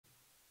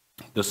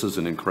This is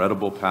an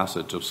incredible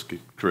passage of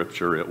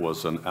Scripture. It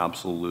was an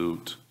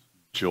absolute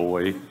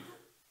joy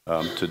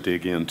to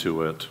dig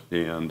into it,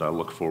 and I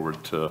look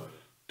forward to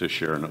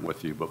sharing it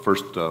with you. But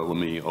first, let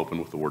me open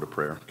with a word of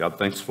prayer. God,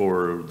 thanks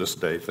for this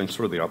day. Thanks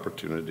for the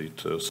opportunity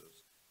to say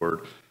the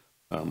word.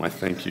 I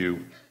thank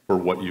you for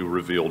what you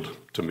revealed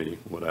to me.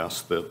 I would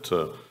ask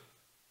that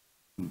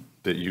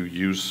you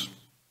use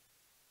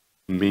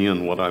me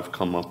and what I've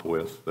come up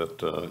with,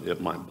 that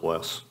it might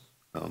bless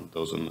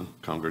those in the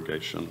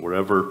congregation,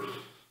 wherever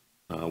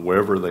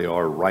they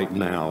are right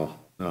now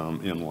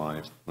in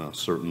life.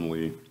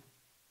 Certainly,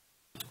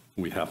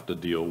 we have to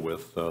deal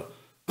with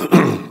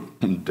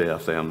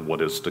death and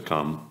what is to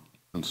come,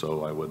 and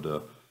so I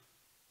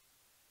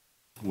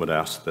would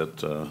ask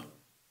that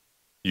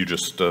you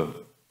just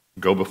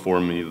go before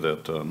me,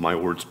 that my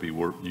words be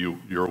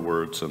your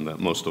words, and that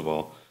most of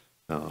all,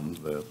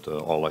 that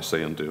all I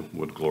say and do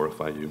would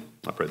glorify you.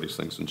 I pray these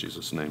things in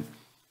Jesus' name.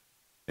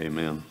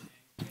 Amen.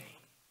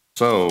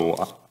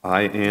 So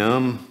I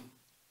am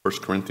 1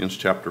 Corinthians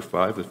chapter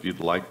 5, if you'd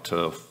like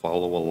to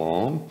follow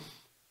along.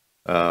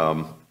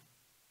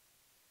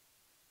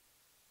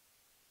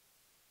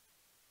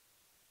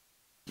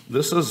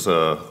 This is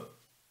a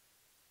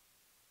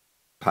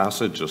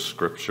passage of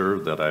Scripture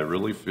that I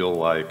really feel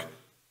like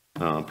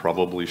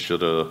probably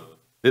should have,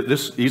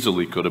 this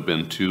easily could have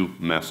been 2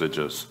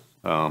 messages.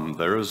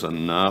 There is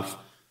enough.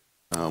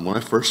 When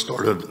I first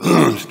started,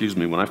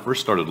 when I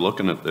first started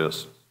looking at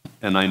this,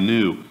 and I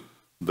knew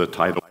the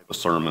title of the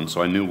sermon,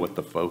 so I knew what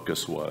the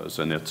focus was,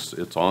 and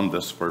it's on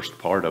this first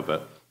part of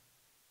it.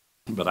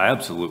 But I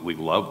absolutely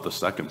love the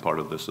second part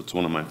of this. It's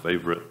one of my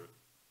favorite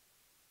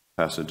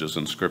passages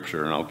in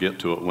Scripture, and I'll get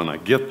to it when I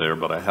get there,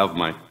 but I have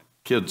my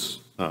kids,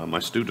 my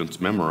students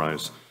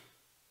memorize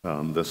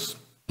this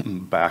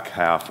back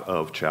half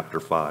of chapter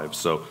 5.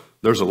 So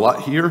there's a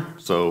lot here,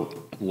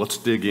 so let's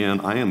dig in.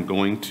 I am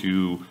going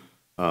to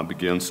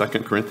begin 2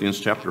 Corinthians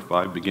chapter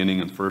 5, beginning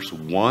in verse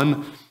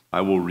 1. I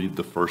will read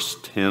the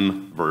first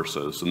 10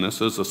 verses, and this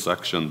is a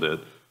section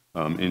that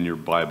in your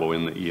Bible,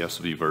 in the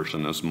ESV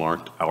version, is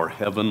marked our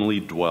heavenly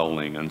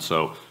dwelling, and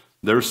so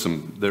there's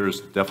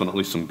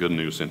definitely some good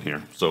news in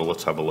here. So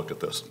let's have a look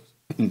at this.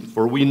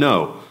 For we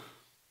know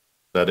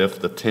that if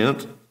the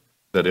tent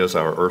that is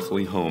our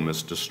earthly home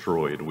is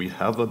destroyed, we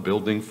have a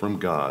building from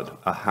God,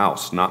 a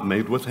house not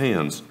made with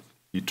hands,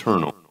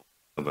 eternal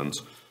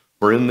heavens.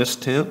 For in this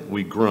tent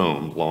we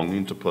groan,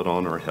 longing to put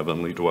on our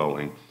heavenly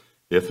dwelling,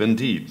 if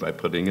indeed by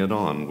putting it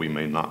on we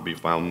may not be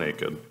found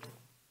naked.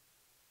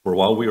 For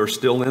while we are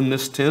still in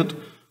this tent,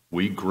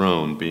 we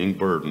groan, being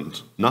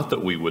burdened, not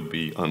that we would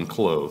be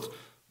unclothed,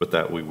 but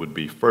that we would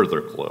be further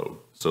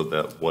clothed, so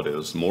that what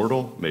is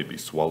mortal may be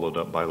swallowed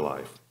up by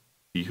life.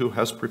 He who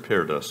has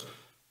prepared us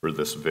for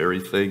this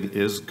very thing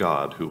is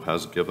God, who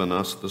has given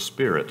us the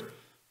Spirit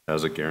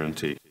as a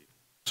guarantee.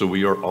 So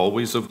we are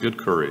always of good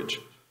courage.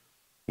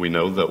 We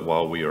know that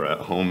while we are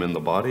at home in the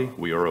body,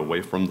 we are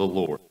away from the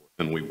Lord,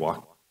 and we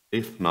walk by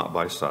faith, not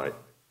by sight.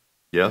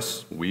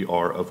 Yes, we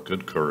are of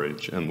good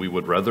courage, and we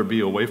would rather be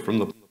away from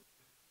the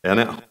and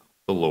at home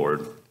with the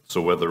Lord.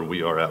 So whether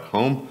we are at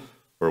home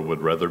or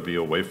would rather be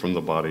away from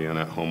the body and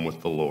at home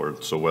with the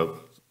Lord. So whether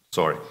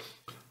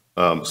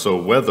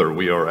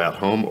we are at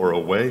home or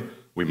away,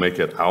 we make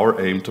it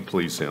our aim to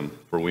please him,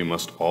 for we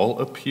must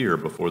all appear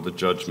before the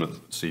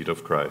judgment seat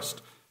of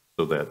Christ,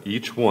 so that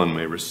each one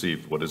may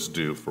receive what is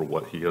due for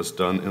what he has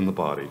done in the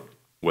body,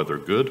 whether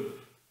good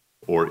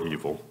or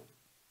evil.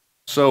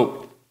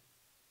 So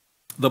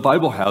the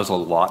Bible has a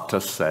lot to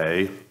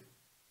say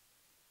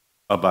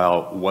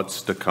about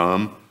what's to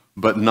come,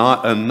 but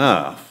not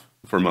enough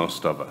for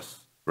most of us.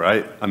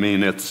 Right? I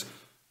mean,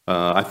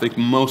 I think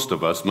most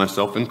of us,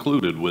 myself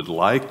included, would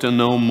like to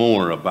know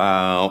more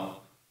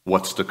about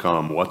what's to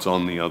come, what's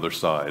on the other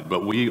side.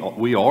 But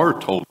we are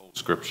told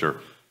Scripture.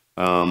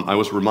 I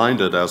was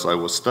reminded as I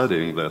was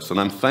studying this, and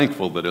I'm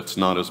thankful that it's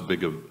not as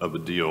big of a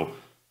deal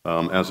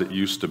as it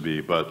used to be.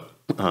 But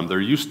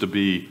there used to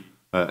be,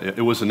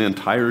 it was an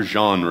entire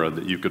genre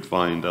that you could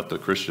find at the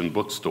Christian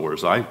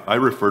bookstores. I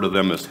refer to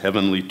them as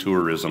heavenly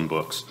tourism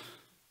books.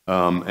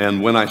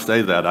 And when I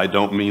say that, I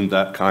don't mean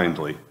that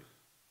kindly.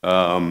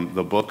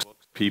 The books,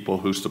 people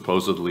who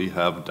supposedly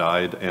have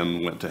died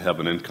and went to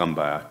heaven and come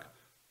back.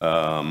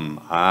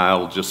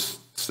 I'll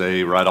just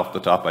say right off the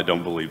top, I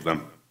don't believe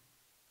them.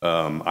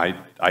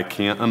 I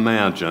can't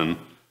imagine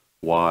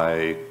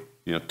why,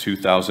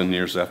 2,000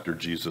 years after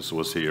Jesus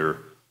was here,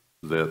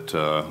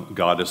 that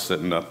God is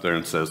sitting up there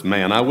and says,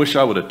 man, I wish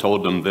I would have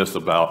told them this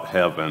about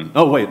heaven.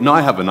 Oh, wait, no,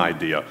 I have an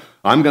idea.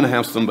 I'm going to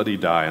have somebody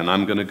die, and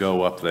I'm going to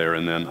go up there,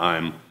 and then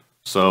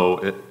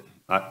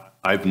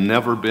I've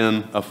never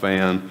been a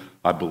fan.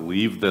 I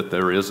believe that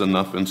there is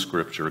enough in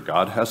Scripture.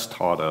 God has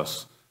taught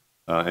us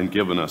and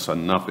given us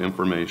enough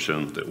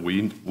information that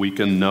we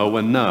can know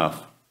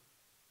enough,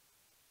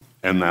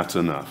 and that's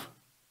enough.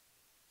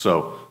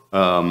 So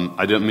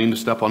I didn't mean to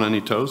step on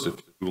any toes. If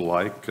you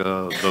like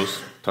those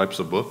types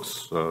of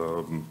books,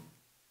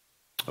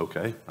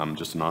 okay, I'm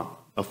just not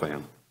a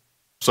fan.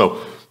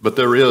 So, but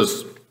there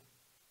is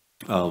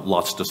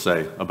lots to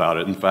say about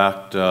it. In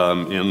fact,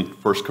 in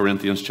 1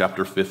 Corinthians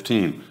chapter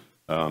 15,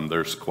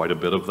 there's quite a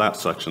bit of that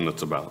section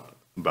that's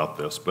about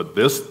this. But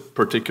this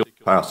particular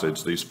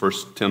passage, these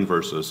first 10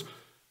 verses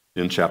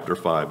in chapter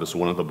 5, is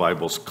one of the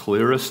Bible's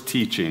clearest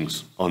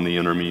teachings on the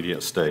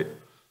intermediate state.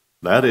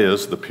 That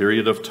is the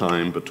period of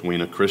time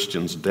between a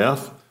Christian's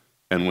death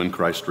and when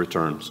Christ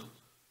returns.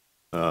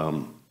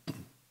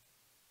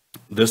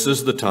 This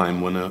is the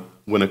time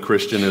when a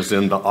Christian is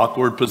in the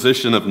awkward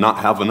position of not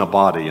having a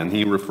body, and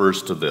he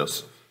refers to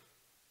this.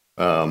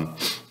 And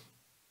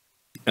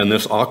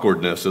this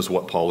awkwardness is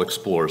what Paul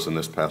explores in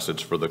this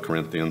passage for the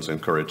Corinthians'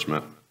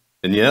 encouragement.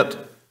 And yet,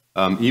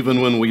 even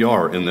when we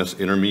are in this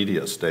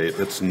intermediate state,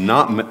 it's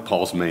not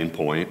Paul's main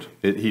point.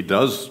 He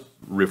does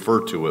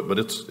refer to it, but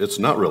it's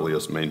not really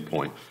his main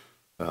point.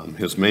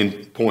 His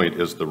main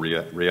point is the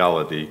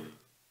reality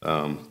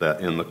that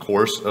in the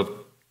course of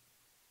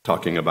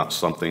talking about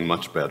something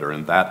much better,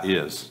 and that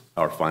is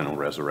our final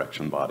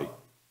resurrection body.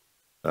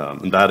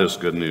 And that is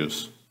good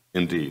news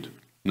indeed.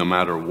 No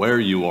matter where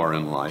you are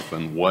in life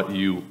and what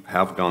you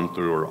have gone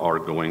through or are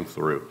going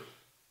through,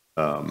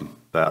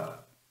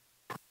 that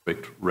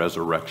perfect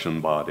resurrection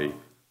body.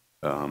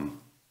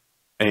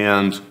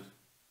 And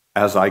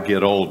as I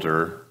get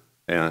older,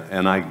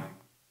 and I'm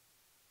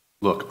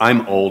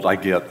old, I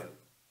get,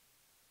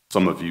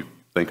 some of you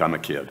think I'm a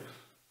kid.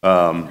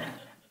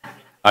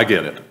 I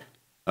get it.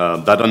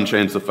 That doesn't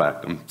change the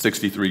fact. I'm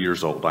 63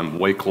 years old. I'm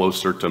way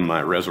closer to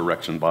my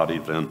resurrection body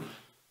than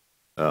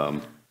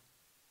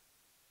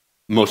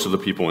most of the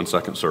people in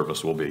second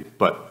service will be.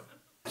 But,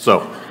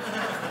 so,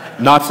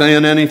 not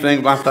saying anything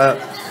about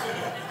that.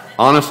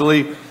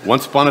 Honestly,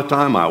 once upon a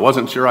time, I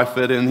wasn't sure I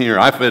fit in here.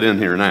 I fit in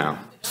here now.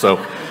 So,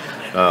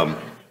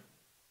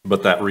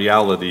 but that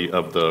reality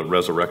of the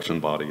resurrection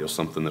body is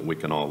something that we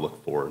can all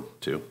look forward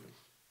to.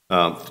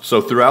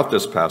 So throughout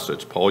this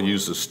passage, Paul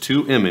uses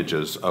two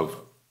images of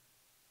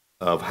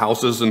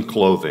houses and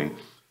clothing.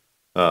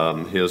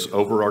 His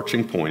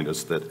overarching point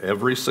is that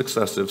every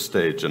successive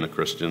stage in a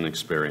Christian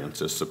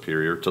experience is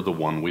superior to the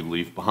one we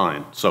leave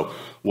behind. So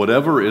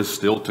whatever is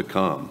still to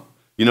come,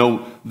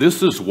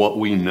 this is what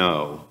we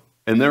know.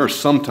 And there are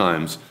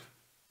sometimes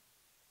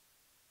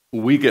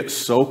we get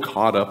so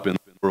caught up in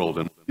the world,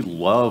 and we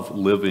love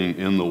living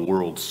in the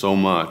world so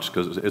much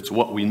because it's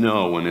what we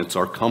know and it's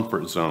our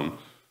comfort zone.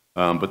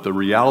 But the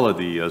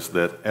reality is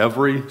that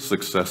every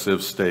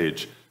successive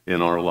stage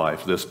in our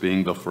life, this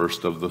being the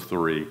first of the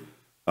three,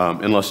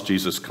 unless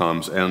Jesus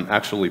comes, and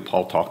actually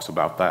Paul talks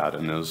about that,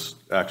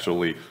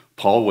 and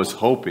Paul was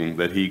hoping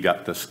that he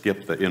got to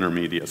skip the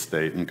intermediate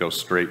state and go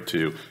straight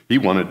to, he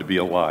wanted to be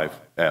alive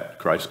at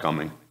Christ's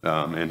coming,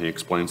 and he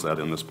explains that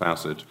in this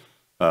passage.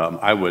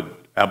 I would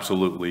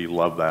absolutely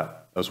love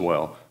that as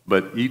well,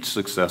 but each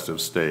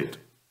successive state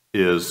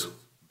is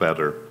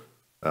better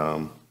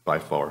by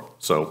far.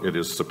 So it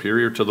is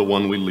superior to the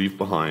one we leave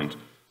behind.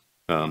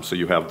 So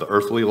you have the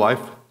earthly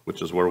life,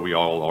 which is where we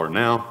all are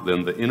now,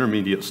 then the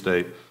intermediate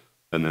state,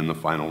 and then the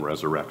final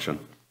resurrection.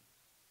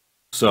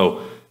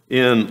 So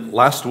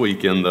last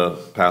week in the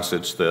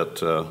passage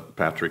that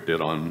Patrick did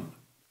on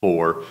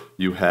 4,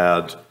 you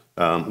had,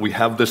 we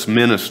have this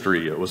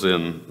ministry. It was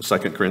in 2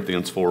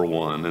 Corinthians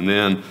 4:1. And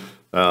then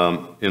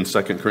in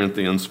 2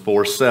 Corinthians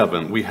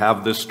 4:7, we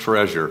have this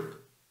treasure.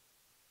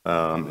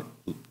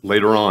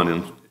 Later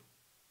on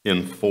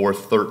in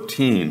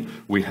 4:13,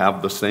 we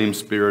have the same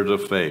spirit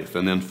of faith.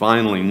 And then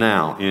finally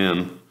now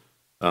in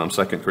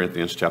 2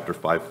 Corinthians chapter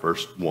 5,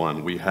 verse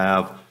 1, we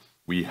have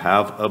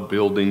a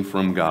building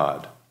from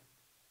God.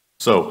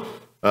 So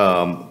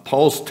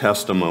Paul's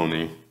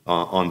testimony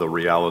on the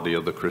reality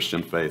of the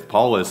Christian faith.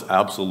 Paul is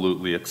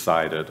absolutely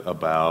excited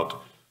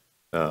about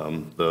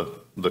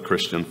the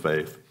Christian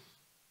faith.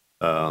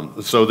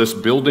 So this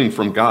building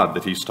from God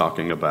that he's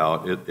talking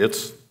about,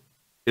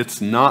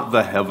 it's not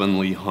the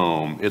heavenly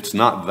home. It's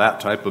not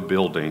that type of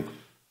building,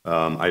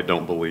 I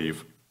don't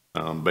believe,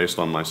 based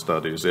on my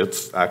studies.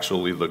 It's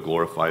actually the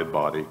glorified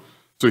body.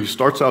 So he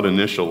starts out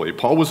initially.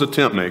 Paul was a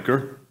tent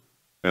maker,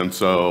 and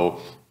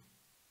so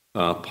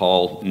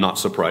Paul, not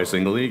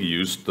surprisingly,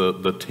 used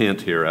the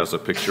tent here as a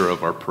picture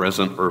of our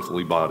present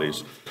earthly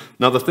bodies.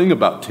 Now, the thing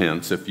about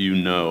tents, if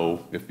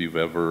you've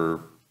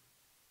ever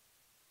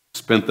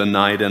spent the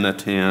night in a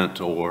tent,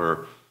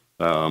 or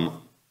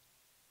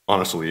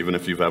honestly, even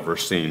if you've ever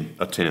seen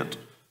a tent,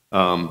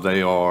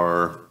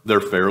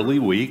 they're fairly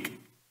weak.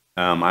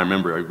 I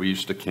remember we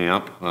used to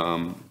camp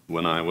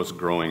when I was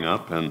growing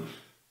up, and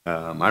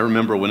I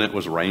remember when it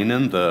was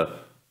raining,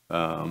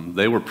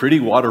 they were pretty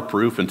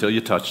waterproof until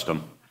you touched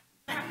them.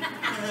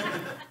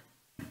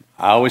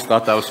 I always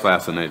thought that was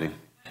fascinating.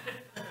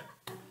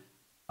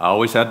 I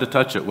always had to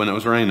touch it when it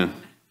was raining.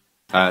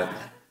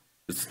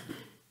 It's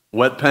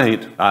wet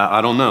paint, I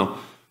don't know.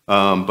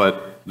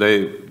 But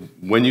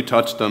when you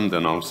touched them,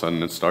 then all of a sudden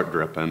it'd start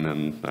dripping,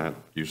 and I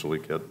usually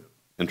get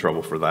in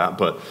trouble for that.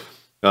 But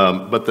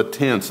the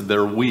tents,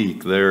 they're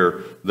weak.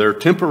 They're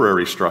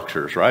temporary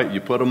structures, right? You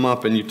put them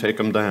up and you take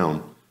them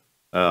down.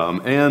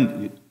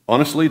 And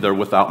honestly, they're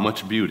without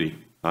much beauty.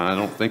 I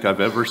don't think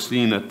I've ever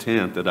seen a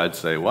tent that I'd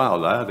say, wow,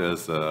 that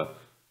is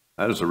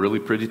a really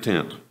pretty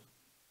tent.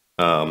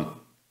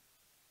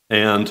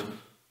 And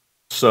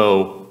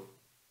so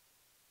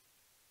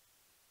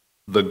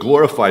the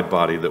glorified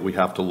body that we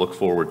have to look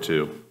forward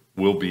to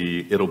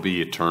it'll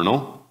be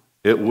eternal.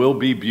 It will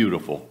be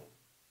beautiful.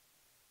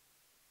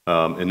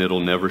 And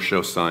it'll never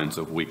show signs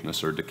of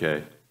weakness or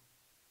decay.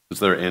 Is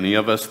there any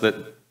of us that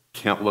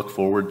can't look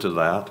forward to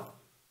that?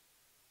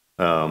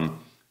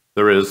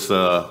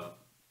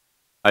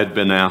 I'd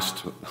been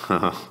asked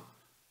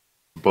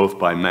both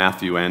by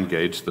Matthew and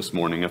Gage this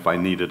morning if I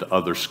needed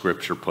other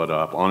scripture put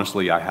up.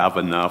 Honestly, I have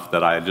enough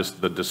that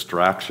the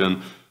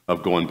distraction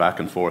of going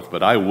back and forth,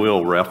 but I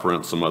will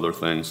reference some other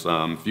things.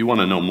 If you want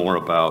to know more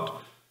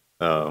about,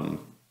 the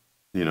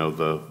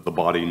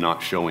body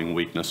not showing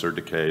weakness or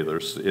decay,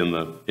 there's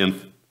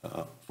in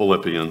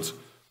Philippians,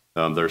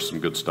 there's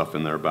some good stuff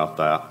in there about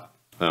that.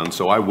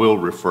 So I will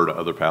refer to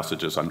other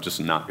passages. I'm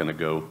just not going to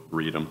go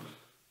read them.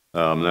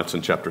 That's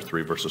in chapter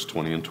 3, verses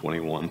 20 and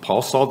 21.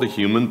 Paul saw the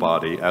human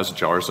body as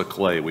jars of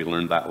clay. We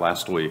learned that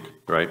last week,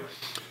 right?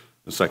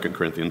 In 2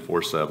 Corinthians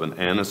 4:7,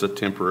 and as a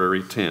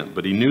temporary tent.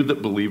 But he knew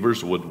that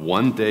believers would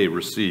one day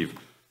receive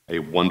a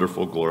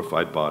wonderful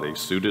glorified body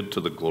suited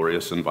to the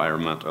glorious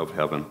environment of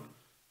heaven.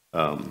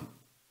 And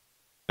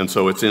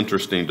so it's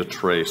interesting to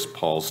trace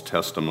Paul's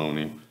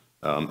testimony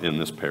in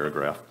this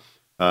paragraph.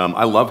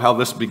 I love how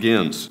this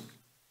begins.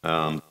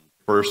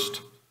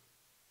 First,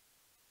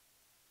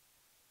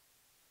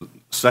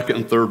 second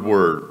and third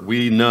word,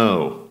 we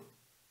know.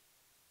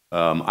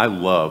 I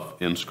love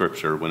in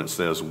Scripture when it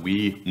says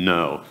we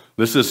know.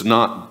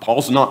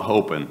 Paul's not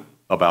hoping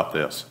about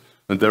this,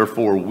 and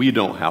therefore we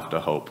don't have to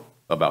hope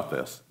about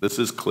this. This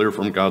is clear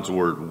from God's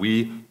word.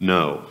 We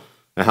know.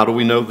 And how do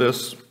we know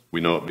this? We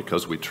know it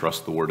because we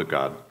trust the word of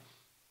God.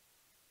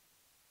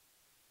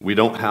 We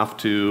don't have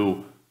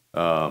to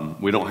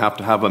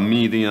have a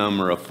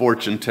medium or a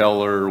fortune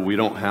teller. We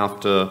don't have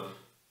to,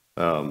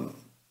 none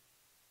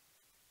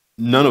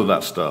of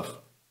that stuff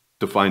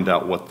to find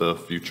out what the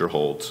future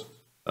holds.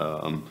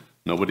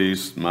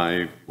 Nobody's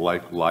my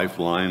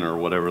lifeline or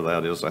whatever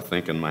that is, I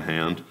think, in my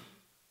hand.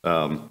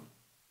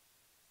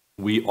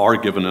 We are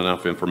given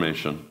enough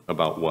information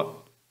about what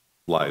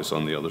lies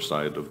on the other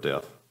side of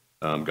death.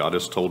 God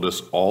has told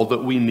us all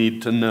that we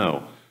need to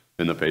know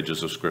in the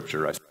pages of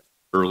Scripture. I said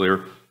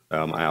earlier,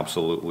 I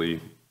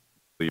absolutely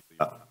believe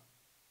that.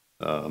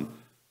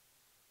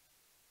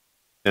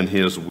 And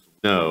his we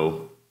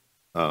know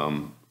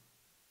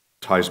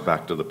ties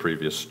back to the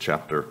previous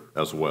chapter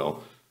as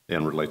well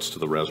and relates to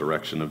the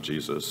resurrection of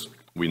Jesus.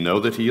 We know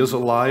that he is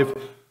alive,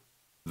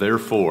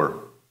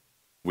 therefore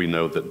we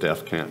know that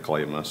death can't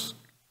claim us.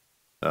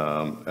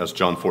 As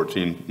John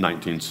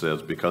 14:19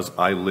 says, because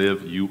I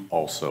live, you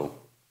also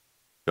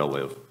shall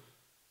live.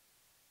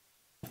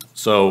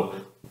 So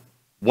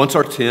once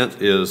our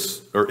tent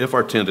is, or if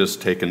our tent is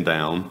taken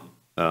down,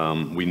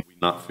 we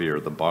need not fear.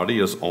 The body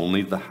is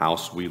only the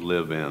house we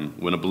live in.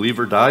 When a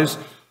believer dies,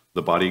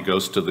 the body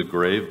goes to the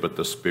grave, but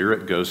the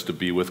spirit goes to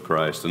be with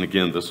Christ. And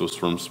again, this was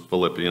from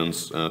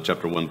Philippians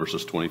chapter 1,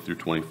 verses 20 through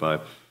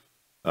 25.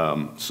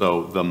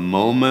 So the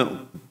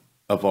moment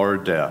of our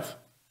death,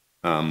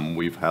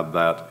 we've had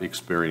that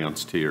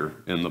experienced here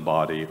in the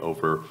body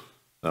over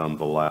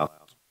the last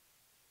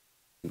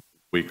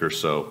week or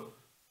so.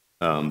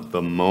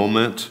 The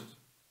moment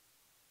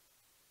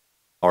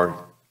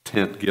our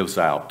tent gives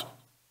out,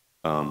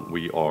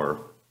 we are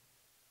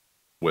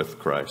with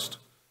Christ.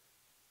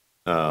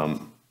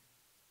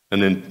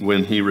 And then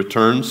when he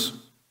returns,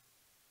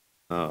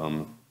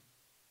 he'll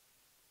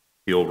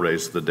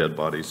raise the dead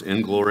bodies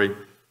in glory,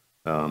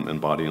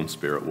 and body and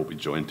spirit will be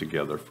joined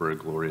together for a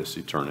glorious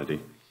eternity.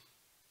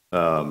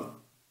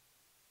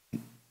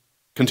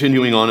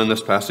 Continuing on in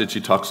this passage,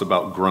 he talks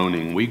about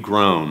groaning. We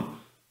groan.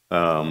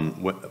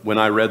 When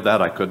I read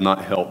that, I could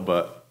not help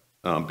but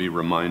be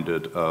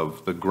reminded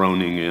of the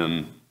groaning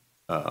in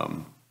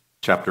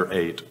chapter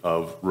 8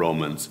 of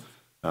Romans.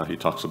 He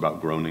talks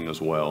about groaning as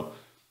well.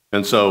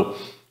 And so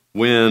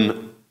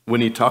when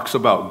he talks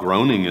about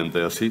groaning in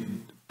this,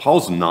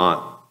 Paul's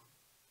not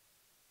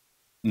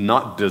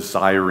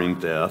desiring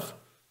death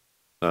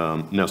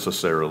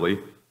necessarily.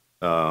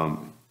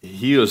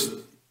 He is,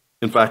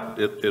 in fact,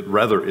 it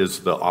rather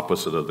is the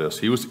opposite of this.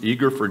 He was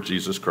eager for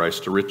Jesus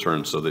Christ to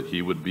return so that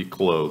he would be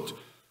clothed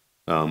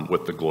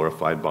with the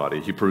glorified body.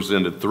 He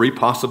presented three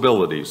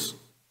possibilities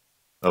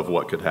of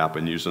what could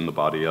happen using the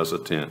body as a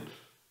tent.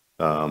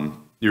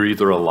 You're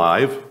either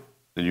alive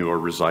and you are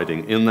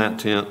residing in that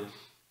tent.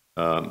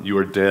 You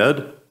are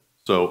dead,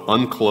 so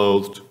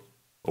unclothed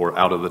or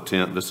out of the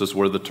tent. This is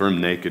where the term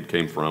naked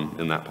came from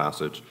in that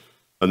passage.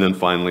 And then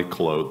finally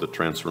clothed, the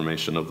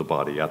transformation of the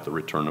body at the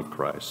return of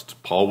Christ.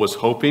 Paul was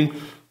hoping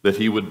that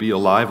he would be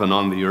alive and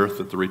on the earth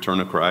at the return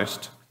of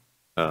Christ.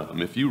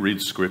 If you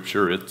read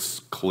Scripture, it's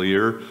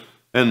clear.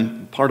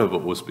 And part of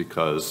it was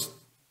because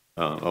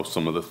of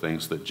some of the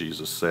things that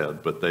Jesus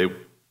said. But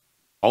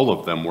all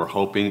of them were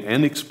hoping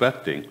and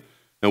expecting.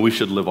 And we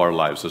should live our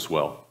lives as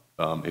well,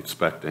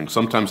 expecting.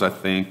 Sometimes I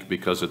think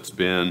because it's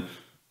been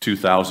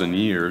 2,000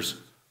 years,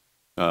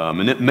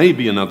 And it may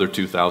be another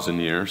 2,000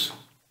 years.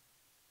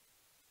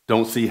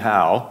 Don't see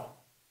how,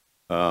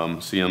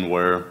 seeing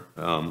where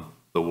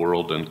the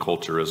world and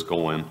culture is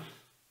going.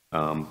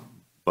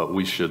 But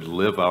we should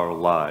live our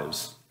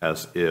lives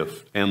as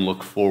if, and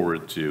look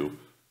forward to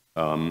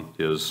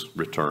his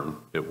return.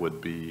 It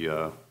would be,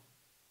 that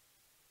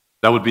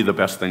would be the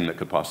best thing that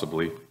could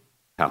possibly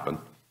happen.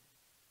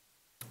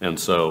 And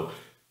so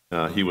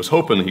he was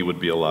hoping he would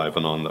be alive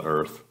and on the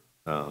earth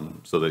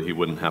so that he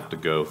wouldn't have to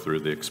go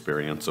through the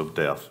experience of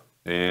death.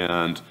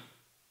 And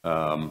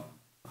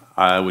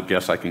I would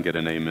guess I can get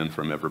an amen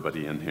from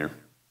everybody in here.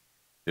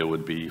 It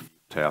would be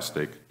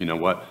fantastic. You know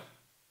what?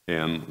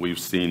 And we've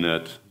seen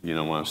it, when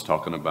I was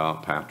talking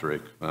about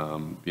Patrick.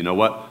 You know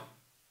what?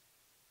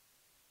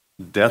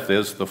 Death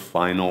is the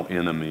final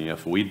enemy.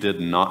 If we did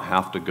not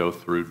have to go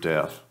through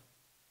death,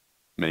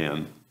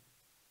 man,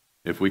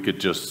 if we could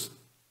just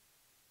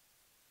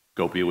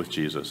go be with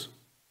Jesus.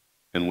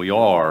 And we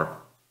are,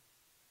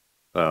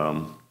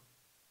 but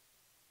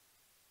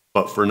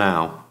for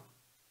now,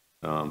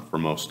 for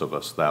most of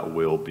us, that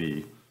will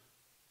be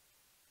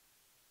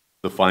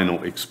the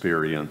final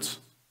experience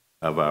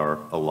of our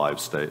alive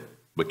state.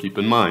 But keep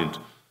in mind,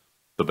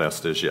 the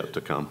best is yet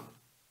to come.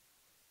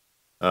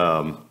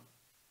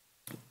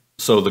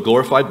 So the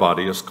glorified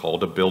body is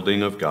called a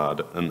building of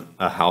God, and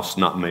a house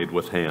not made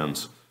with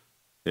hands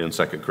in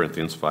 2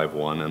 Corinthians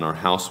 5:1, and our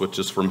house which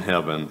is from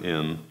heaven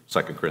in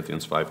 2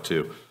 Corinthians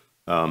 5:2.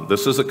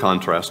 This is a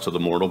contrast to the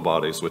mortal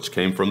bodies which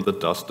came from the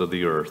dust of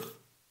the earth.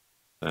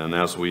 And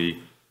as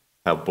we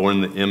have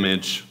borne the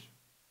image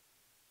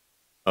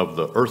of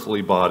the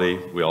earthly body,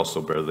 we also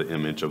bear the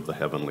image of the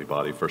heavenly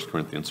body, 1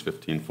 Corinthians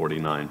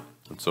 15:49.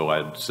 And so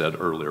I had said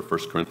earlier,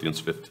 1 Corinthians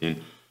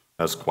 15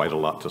 has quite a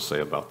lot to say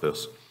about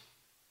this.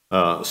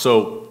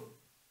 So,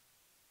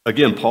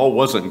 again, Paul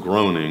wasn't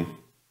groaning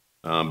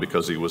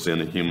because he was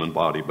in a human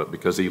body, but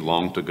because he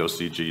longed to go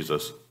see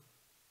Jesus.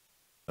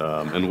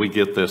 And we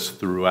get this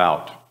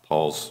throughout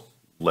Paul's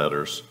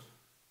letters.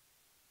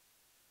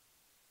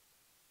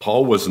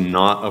 Paul was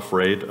not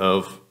afraid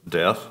of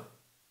death.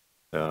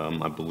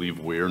 I believe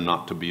we're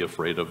not to be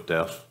afraid of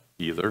death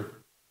either.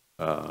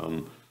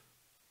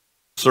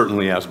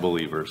 Certainly as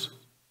believers.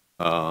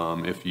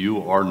 If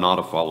you are not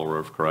a follower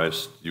of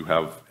Christ, you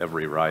have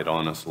every right,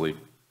 honestly.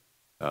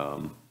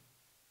 And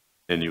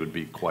you would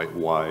be quite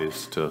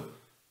wise to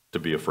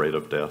be afraid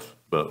of death.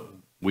 But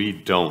we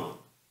don't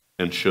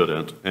and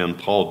shouldn't, and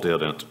Paul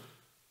didn't.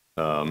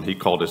 He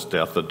called his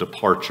death a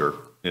departure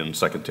in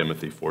 2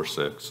 Timothy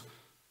 4:6.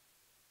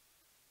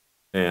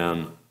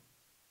 And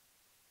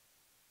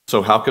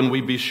so how can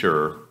we be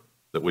sure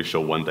that we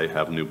shall one day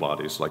have new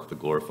bodies like the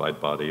glorified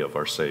body of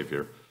our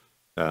Savior?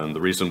 And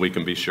the reason we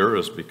can be sure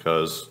is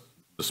because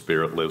the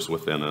Spirit lives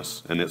within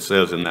us. And it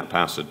says in that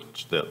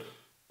passage that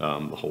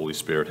the Holy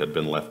Spirit had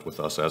been left with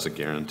us as a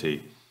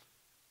guarantee.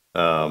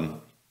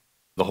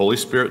 The Holy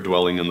Spirit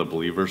dwelling in the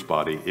believer's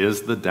body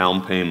is the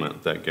down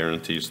payment that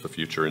guarantees the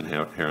future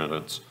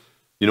inheritance.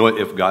 You know what?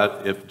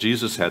 If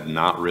Jesus had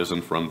not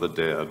risen from the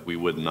dead, we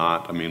would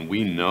not. I mean,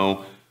 we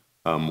know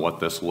what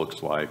this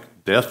looks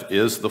like. Death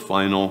is the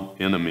final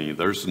enemy.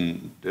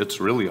 It's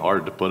really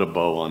hard to put a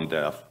bow on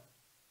death.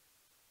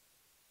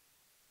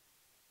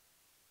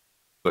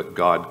 But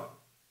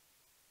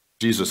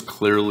Jesus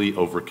clearly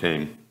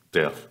overcame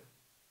death.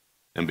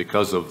 And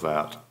because of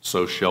that,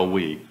 so shall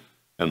we.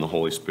 And the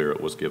Holy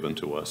Spirit was given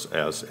to us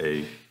as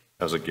a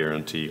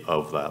guarantee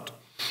of that.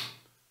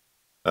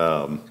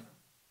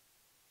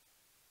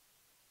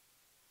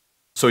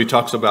 So he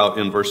talks about,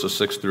 in verses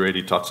 6 through 8,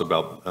 he talks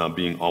about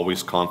being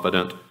always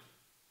confident.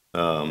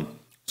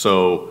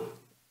 So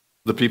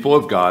the people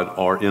of God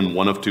are in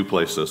one of two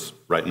places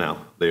right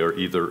now. They are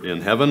either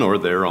in heaven or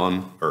they're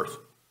on earth.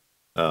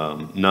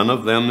 None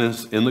of them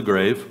is in the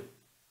grave.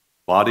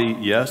 Body,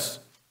 yes.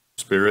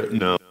 Spirit,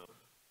 no.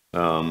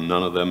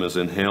 None of them is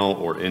in hell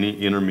or any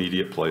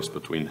intermediate place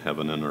between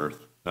heaven and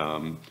earth.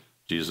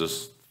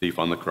 Jesus, thief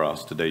on the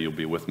cross, today you'll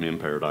be with me in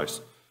paradise.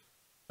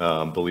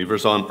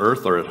 Believers on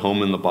earth are at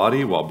home in the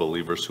body, while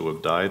believers who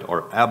have died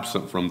are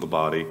absent from the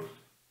body,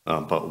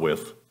 but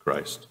with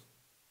Christ.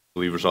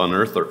 Believers on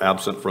earth are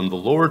absent from the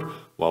Lord,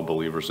 while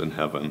believers in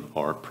heaven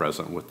are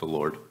present with the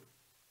Lord.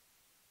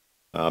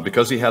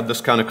 Because he had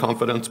this kind of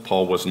confidence,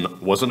 Paul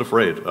wasn't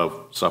afraid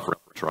of suffering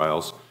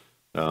trials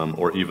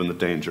or even the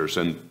dangers.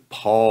 And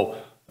Paul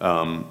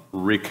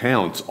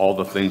recounts all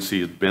the things he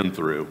had been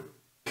through.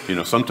 You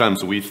know,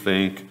 sometimes we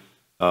think,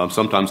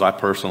 sometimes I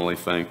personally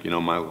think,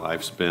 my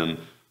life's been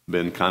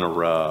kind of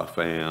rough,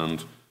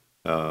 and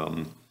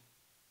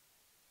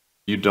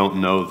you don't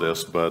know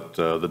this, but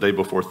the day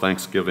before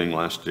Thanksgiving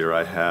last year,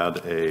 I had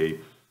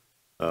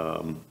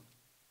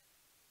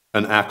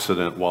an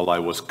accident while I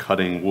was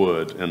cutting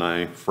wood, and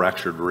I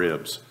fractured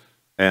ribs.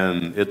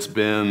 And it's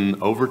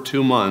been over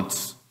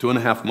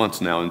 2.5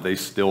 months now, and they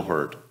still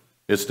hurt.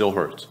 It still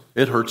hurts.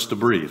 It hurts to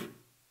breathe.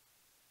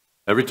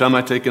 Every time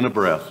I take in a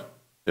breath,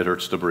 it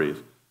hurts to breathe.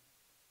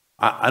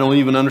 I don't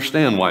even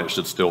understand why it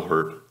should still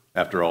hurt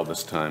after all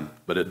this time,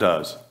 but it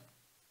does.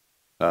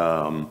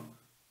 I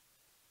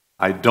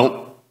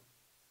don't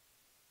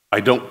I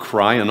don't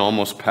cry and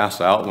almost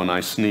pass out when I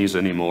sneeze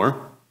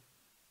anymore.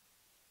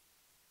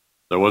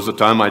 There was a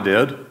time I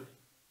did.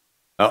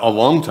 A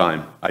long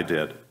time I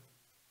did.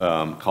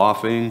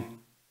 Coughing,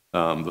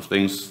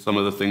 some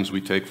of the things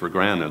we take for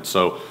granted.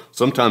 So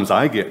sometimes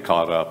I get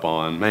caught up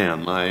on,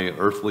 man, my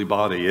earthly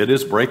body, it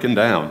is breaking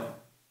down.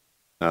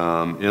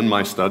 In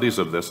my studies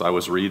of this, I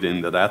was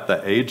reading that at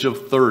the age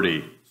of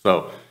 30,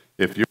 so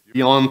if you're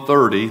beyond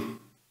 30,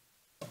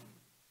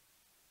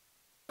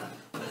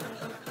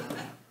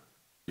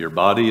 your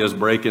body is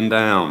breaking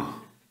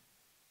down.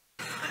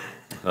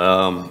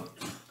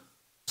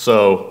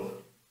 So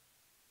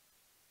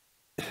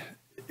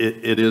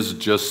it is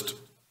just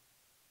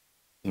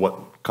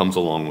what comes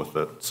along with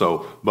it.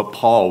 So, but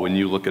Paul, when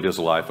you look at his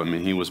life, I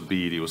mean, he was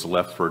beat, he was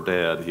left for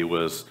dead, he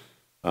was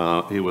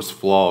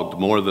flogged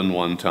more than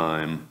one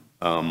time,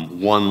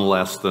 one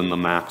less than the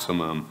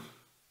maximum,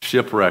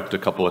 shipwrecked a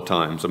couple of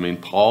times. I mean,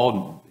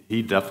 Paul,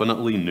 he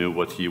definitely knew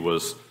what he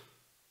was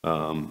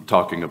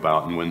talking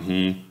about, and when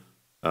he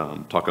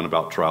talking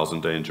about trials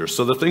and dangers.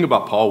 So the thing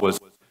about Paul was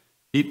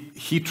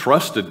he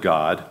trusted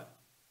God.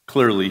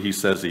 Clearly, he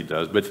says he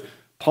does, but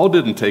Paul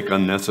didn't take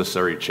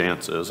unnecessary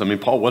chances. I mean,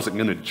 Paul wasn't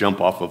going to jump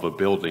off of a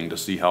building to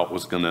see how it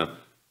was going to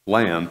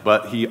land,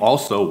 but he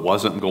also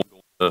wasn't going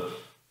to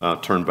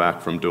turn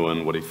back from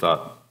doing what he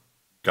thought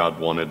God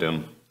wanted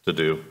him to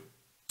do.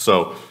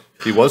 So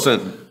he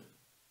wasn't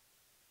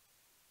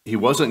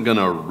going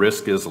to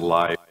risk his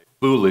life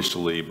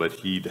foolishly, but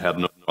he had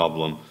no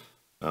problem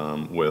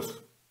with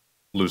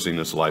losing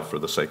his life for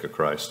the sake of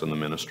Christ and the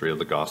ministry of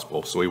the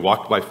gospel. So he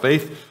walked by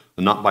faith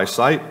and not by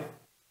sight.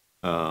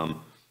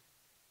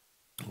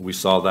 We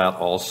saw that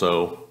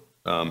also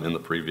in the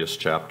previous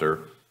chapter.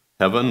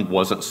 Heaven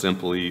wasn't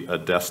simply a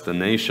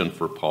destination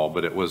for Paul,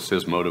 but it was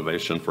his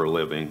motivation for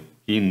living.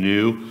 He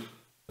knew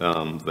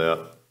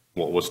that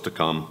what was to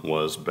come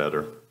was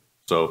better.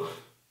 So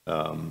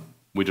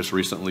we just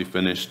recently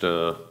finished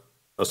a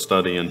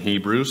study in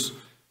Hebrews,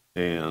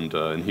 and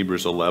in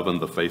Hebrews 11,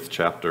 the faith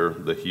chapter,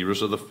 the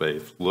heroes of the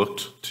faith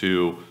looked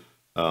to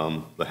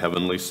the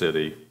heavenly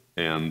city,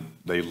 and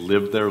they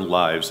lived their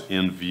lives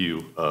in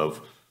view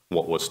of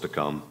what was to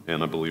come.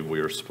 And I believe we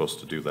are supposed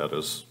to do that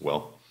as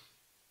well.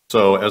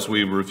 So as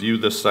we review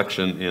this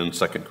section in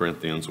 2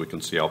 Corinthians, we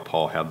can see how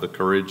Paul had the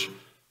courage,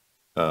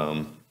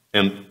 and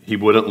he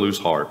wouldn't lose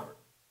heart.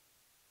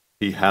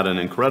 He had an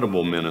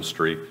incredible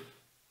ministry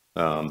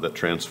that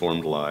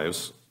transformed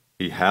lives.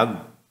 He had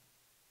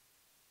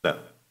that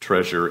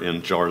treasure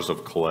in jars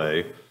of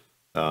clay,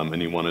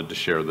 and he wanted to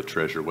share the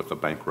treasure with a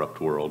bankrupt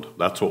world.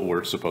 That's what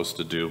we're supposed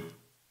to do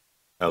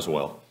as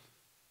well.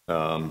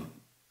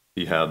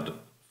 He had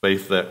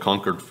faith that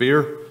conquered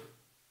fear,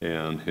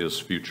 and his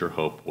future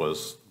hope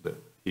was that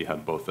he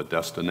had both a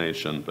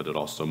destination, but it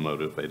also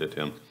motivated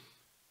him.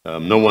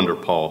 No wonder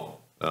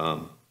Paul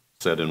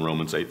said in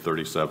Romans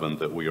 8:37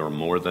 that we are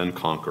more than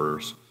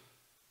conquerors.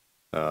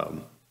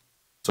 So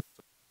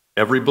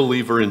every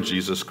believer in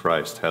Jesus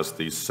Christ has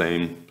these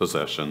same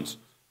possessions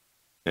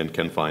and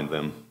can find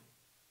them,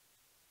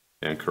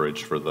 and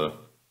courage for the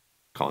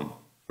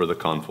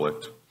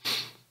conflict.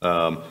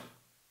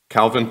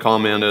 Calvin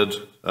commented,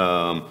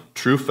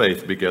 true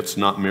faith begets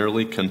not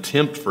merely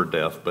contempt for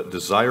death, but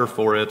desire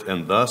for it,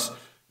 and thus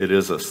it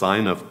is a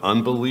sign of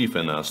unbelief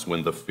in us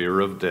when the fear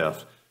of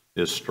death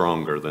is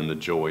stronger than the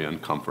joy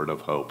and comfort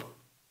of hope.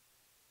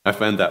 I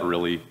find that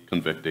really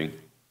convicting.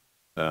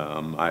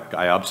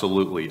 I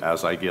absolutely,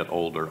 as I get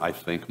older, I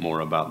think more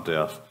about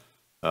death,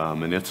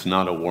 and it's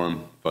not a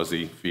warm,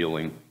 fuzzy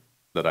feeling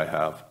that I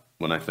have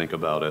when I think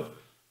about it,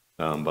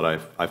 but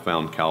I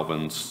found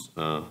Calvin's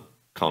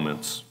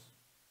comments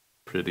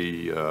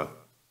pretty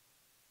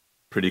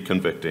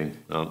convicting.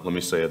 Let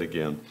me say it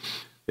again.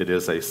 It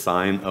is a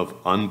sign of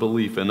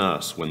unbelief in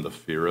us when the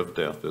fear of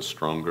death is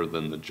stronger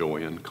than the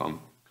joy and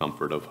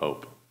comfort of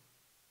hope.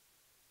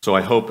 So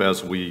I hope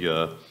as we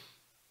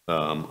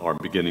are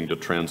beginning to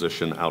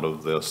transition out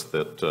of this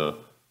that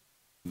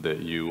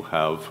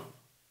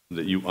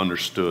you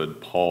understood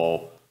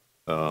Paul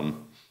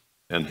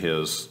and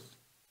his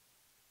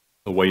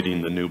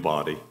awaiting the new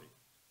body.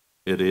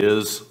 It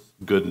is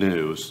good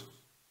news.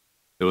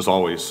 It was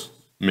always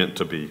meant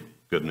to be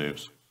good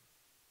news.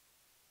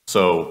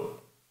 So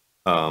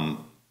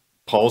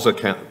Paul's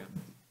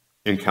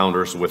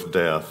encounters with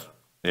death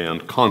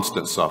and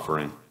constant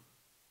suffering,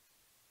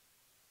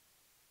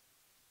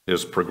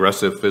 his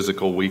progressive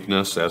physical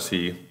weakness as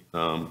he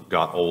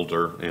got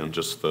older, and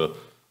just the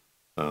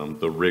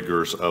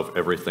rigors of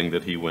everything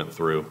that he went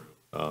through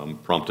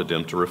prompted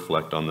him to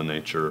reflect on the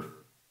nature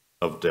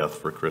of death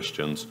for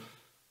Christians.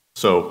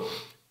 So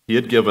he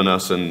had given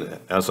us, and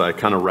as I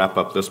kind of wrap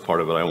up this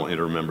part of it, I want you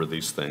to remember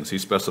these things. He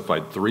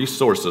specified 3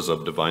 sources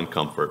of divine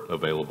comfort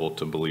available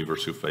to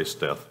believers who face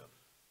death.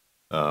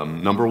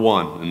 Number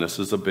 1, and this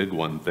is a big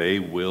one,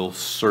 you will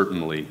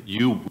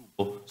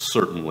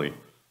certainly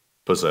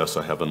possess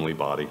a heavenly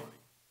body.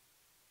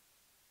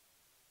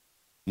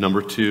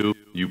 Number 2,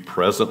 you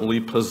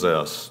presently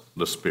possess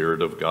the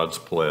Spirit of God's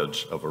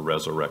pledge of a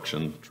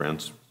resurrection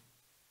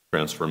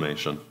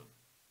transformation.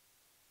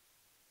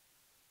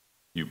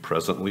 you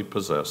presently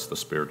possess the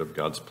Spirit of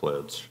God's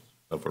pledge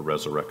of a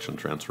resurrection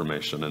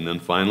transformation. And then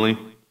finally,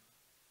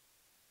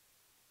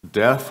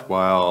 death,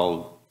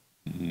 while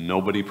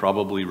nobody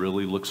probably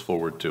really looks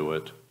forward to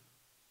it,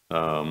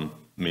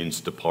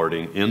 means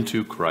departing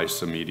into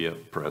Christ's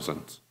immediate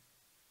presence.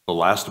 The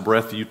last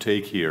breath you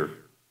take here,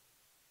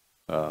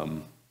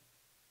 the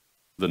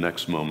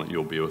next moment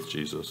you'll be with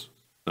Jesus.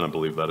 And I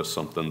believe that is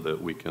something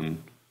that we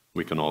can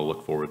all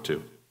look forward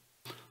to.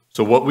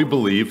 So what we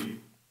believe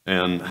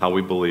and how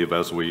we believe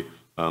as we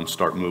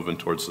start moving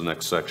towards the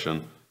next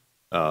section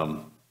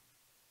kind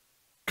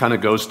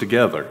of goes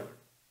together.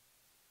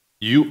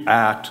 You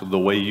act the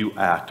way you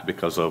act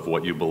because of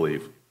what you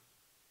believe.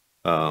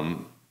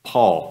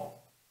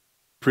 Paul,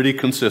 pretty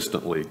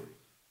consistently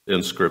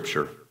in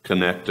Scripture,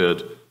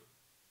 connected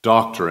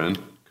doctrine,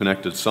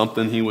 connected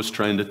something he was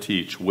trying to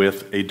teach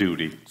with a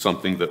duty,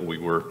 something that we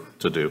were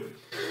to do.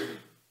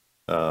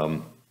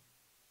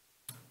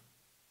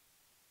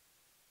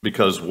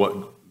 Because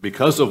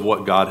of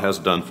what God has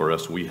done for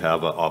us, we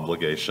have an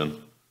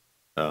obligation,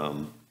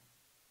 and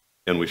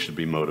we should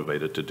be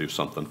motivated to do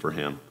something for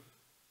Him.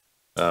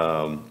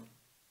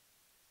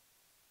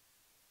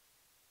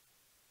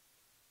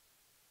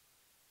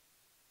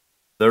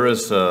 There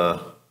is a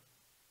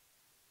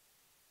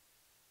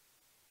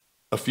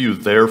few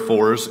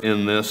therefores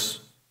in this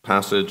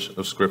passage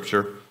of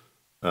Scripture.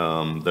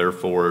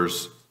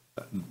 Therefores,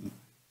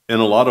 in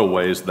a lot of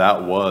ways,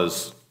 that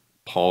was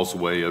Paul's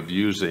way of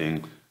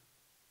using,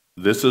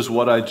 this is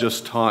what I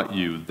just taught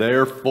you,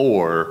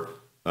 therefore,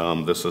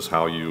 this is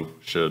how you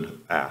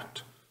should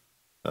act.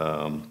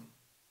 And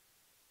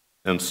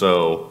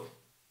so,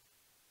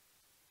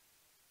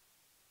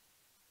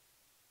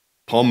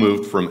 Paul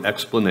moved from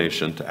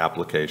explanation to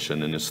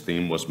application, and his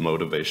theme was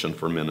motivation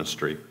for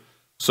ministry.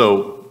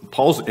 So,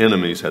 Paul's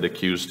enemies had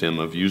accused him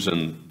of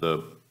using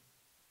the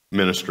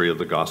ministry of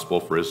the gospel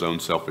for his own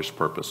selfish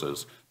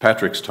purposes.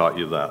 Patrick's taught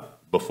you that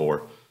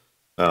before.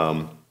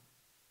 When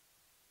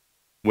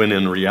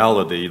in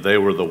reality, they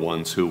were the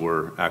ones who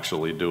were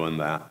actually doing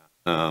that.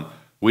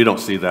 We don't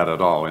see that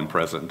at all in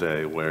present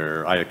day,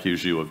 where I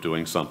accuse you of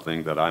doing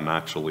something that I'm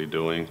actually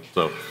doing.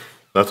 So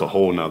that's a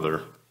whole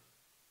nother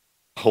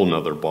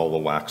ball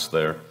of wax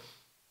there.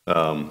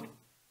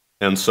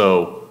 And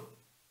so,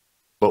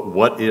 but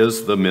what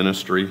is the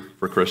ministry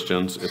for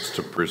Christians?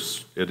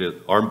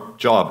 Our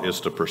job is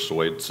to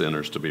persuade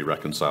sinners to be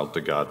reconciled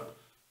to God.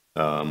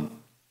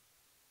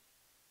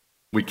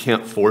 We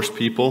can't force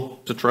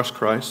people to trust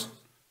Christ.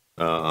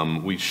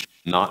 We should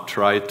not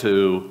try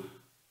to,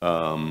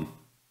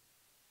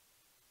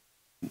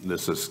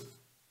 this is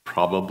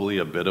probably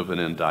a bit of an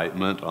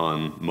indictment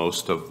on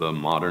most of the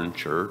modern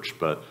church,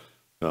 but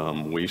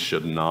we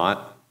should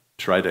not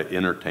try to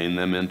entertain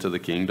them into the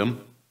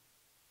kingdom.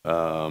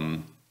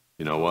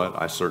 You know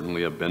what? I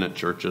certainly have been at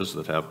churches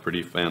that have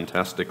pretty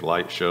fantastic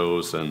light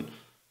shows and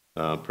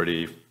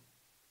pretty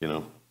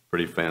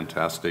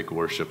fantastic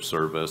worship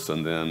service,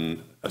 and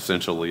then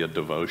essentially a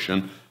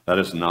devotion. That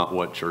is not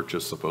what church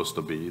is supposed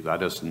to be.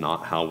 That is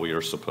not how we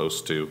are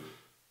supposed to.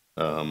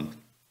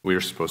 We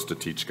are supposed to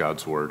teach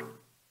God's word,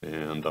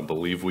 and I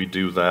believe we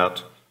do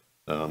that.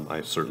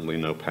 I certainly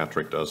know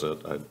Patrick does it.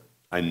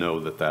 I know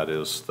that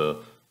is the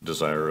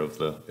desire of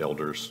the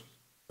elders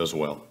as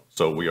well.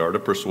 So we are to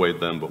persuade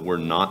them, but we're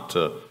not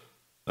to.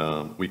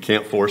 We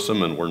can't force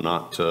them, and we're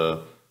not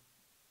to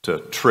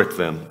trick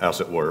them, as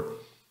it were.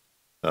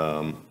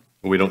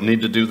 We don't need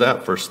to do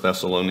that. 1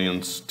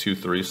 Thessalonians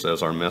 2:3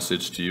 says, our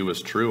message to you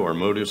is true, our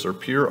motives are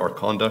pure, our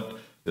conduct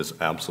is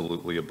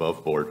absolutely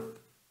above board.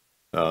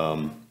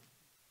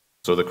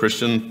 So the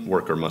Christian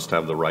worker must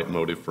have the right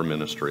motive for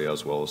ministry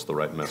as well as the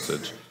right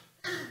message.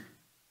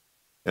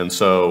 And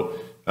so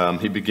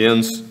he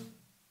begins,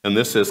 and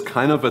this is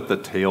kind of at the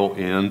tail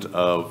end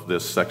of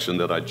this section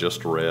that I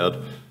just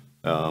read.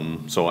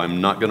 So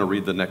I'm not going to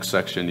read the next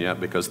section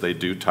yet because they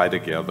do tie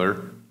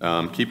together.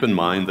 Keep in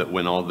mind that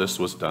when all this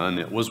was done,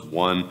 it was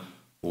one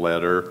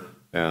letter,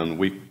 and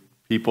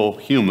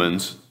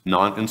humans,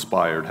 not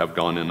inspired, have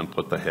gone in and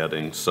put the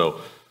headings.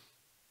 So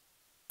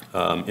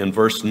in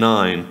verse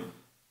 9,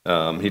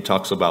 he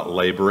talks about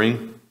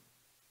laboring,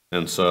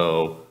 and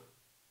so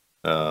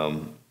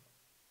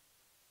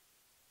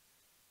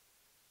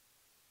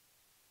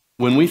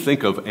when we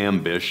think of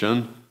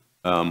ambition,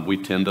 we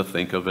tend to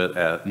think of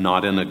it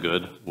not in a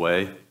good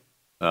way,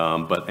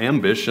 but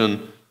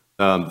ambition,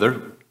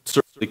 there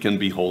certainly can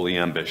be holy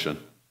ambition,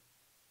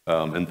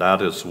 and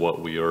that is what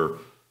we are.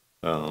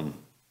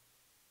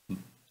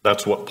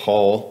 That's what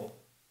Paul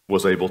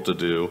was able to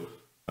do,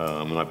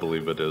 and I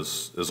believe it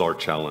is our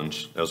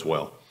challenge as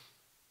well.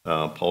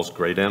 Paul's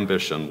great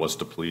ambition was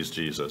to please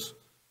Jesus.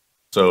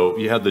 So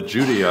you had the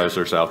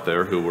Judaizers out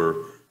there who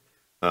were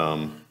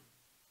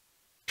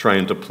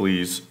trying to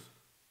please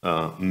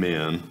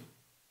men,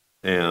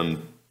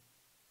 and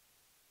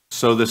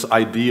so this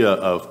idea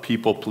of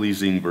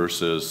people-pleasing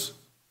versus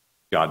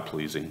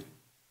God-pleasing.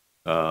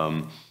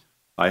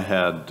 I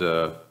had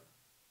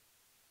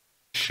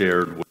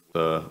shared with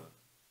a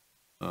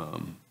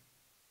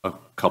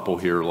couple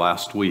here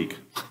last week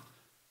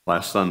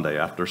last Sunday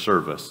after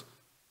service.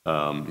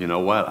 You know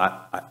what?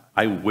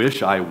 I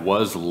wish I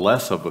was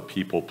less of a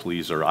people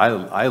pleaser.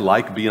 I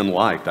like being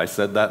liked. I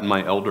said that in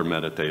my elder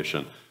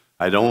meditation.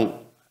 I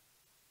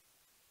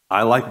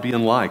like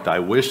being liked. I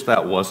wish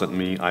that wasn't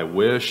me. I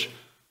wish,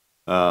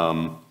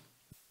 and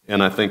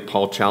I think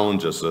Paul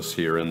challenges us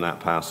here in that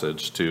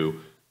passage to,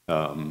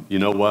 you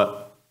know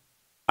what?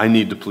 I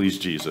need to please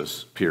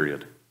Jesus,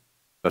 period.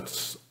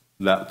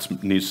 That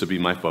needs to be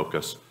my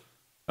focus.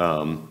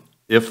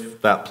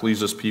 If that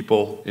pleases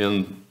people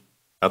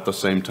at the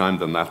same time,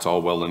 then that's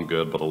all well and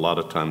good. But a lot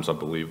of times I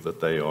believe that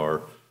they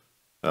are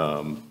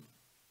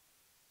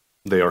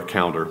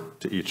counter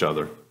to each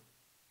other.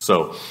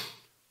 So,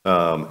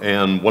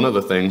 and one of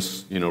the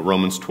things,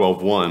 Romans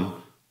 12:1,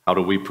 how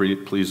do we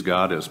please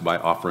God is by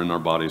offering our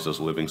bodies as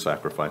living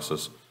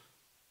sacrifices.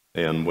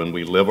 And when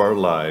we live our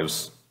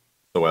lives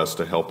so as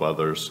to help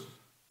others,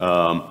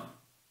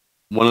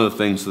 one of the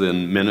things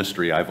in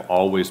ministry I've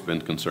always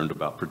been concerned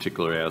about,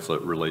 particularly as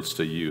it relates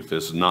to youth,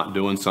 is not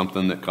doing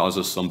something that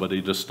causes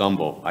somebody to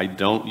stumble. I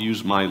don't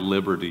use my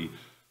liberty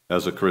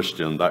as a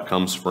Christian. That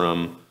comes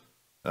from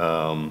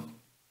Romans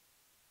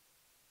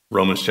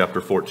chapter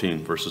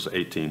 14, verses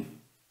 18.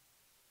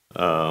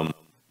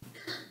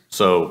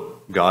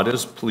 So God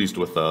is pleased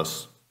with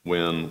us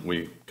when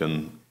we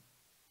can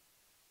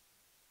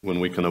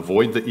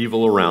avoid the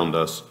evil around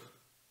us.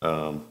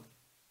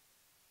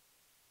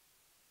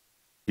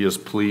 He is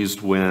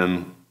pleased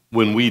when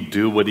we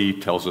do what he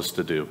tells us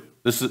to do.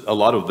 A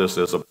lot of this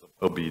is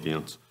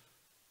obedience.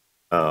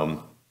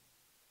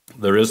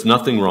 There is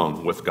nothing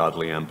wrong with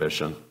godly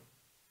ambition.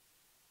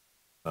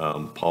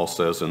 Paul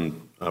says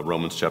in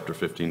Romans chapter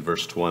 15,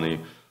 verse 20,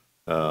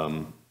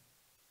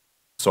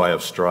 so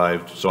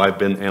I've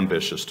been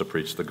ambitious to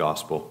preach the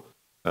gospel.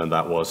 And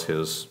that was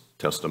his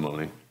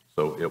testimony.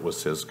 So it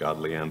was his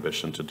godly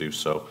ambition to do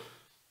so.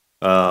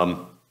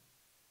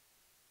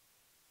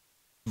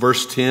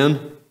 Verse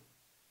 10,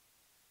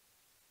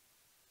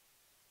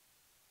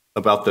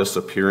 about this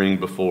appearing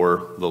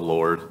before the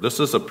Lord. This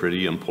is a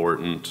pretty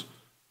important,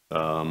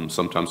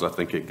 sometimes I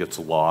think it gets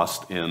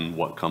lost in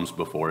what comes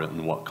before it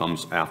and what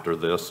comes after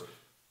this,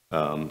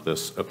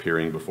 this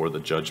appearing before the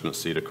judgment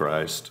seat of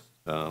Christ.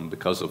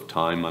 Because of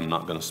time, I'm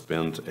not going to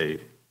spend a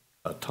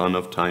ton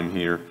of time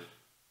here.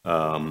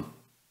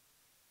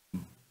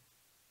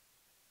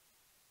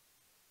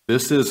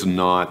 This is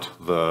not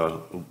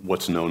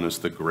what's known as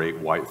the Great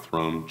White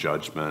Throne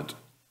Judgment,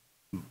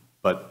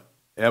 but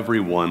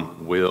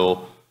everyone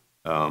will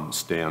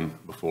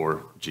stand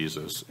before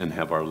Jesus and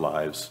have our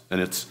lives.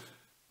 And it's,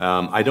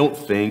 I don't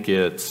think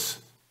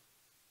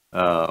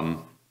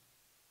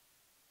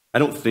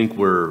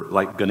we're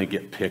like going to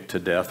get picked to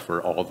death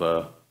for all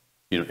the,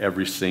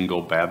 every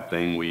single bad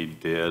thing we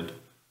did.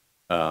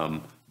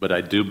 But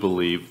I do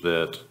believe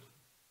that,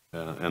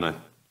 and I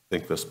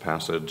think this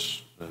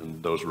passage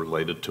and those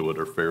related to it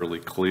are fairly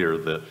clear,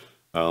 that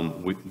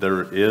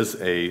there is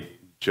a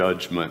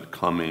judgment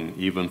coming,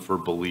 even for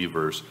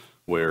believers,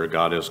 where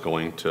God is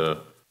going to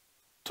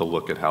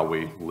look at how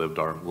we lived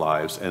our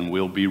lives, and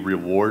we'll be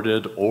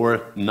rewarded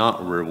or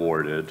not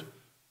rewarded.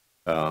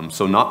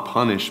 So not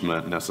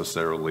punishment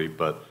necessarily,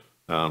 but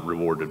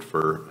rewarded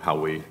for how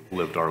we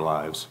lived our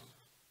lives.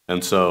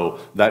 And so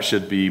that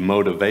should be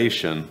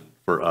motivation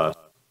for us,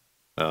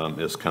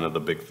 is kind of the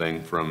big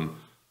thing for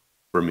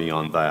me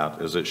on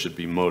that, is it should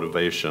be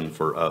motivation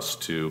for us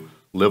to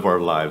live our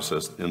lives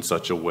in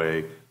such a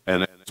way,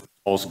 and it's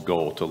Paul's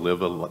goal to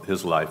live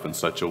his life in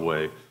such a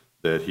way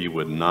that he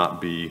would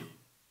not be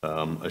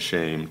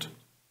ashamed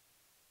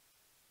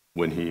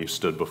when he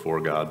stood before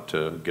God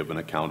to give an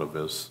account of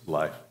his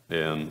life.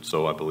 And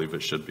so I believe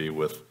it should be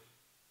with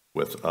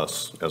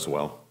us as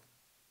well.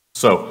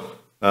 So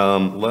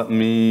let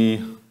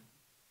me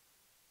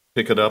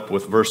pick it up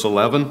with verse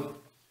 11.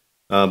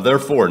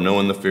 Therefore,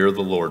 knowing the fear of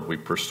the Lord, we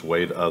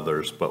persuade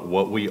others, but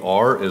what we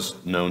are is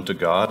known to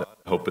God.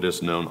 I hope it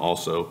is known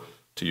also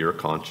to your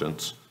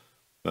conscience.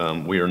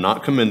 We are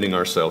not commending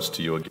ourselves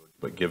to you again,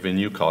 but giving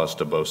you cause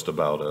to boast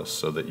about us,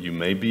 so that you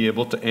may be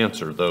able to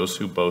answer those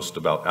who boast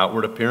about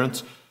outward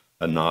appearance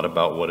and not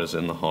about what is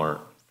in the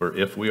heart. For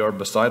if we are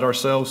beside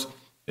ourselves,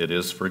 it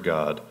is for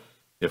God.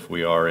 If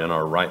we are in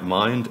our right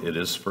mind, it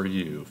is for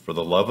you. For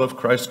the love of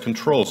Christ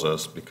controls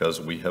us,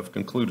 because we have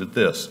concluded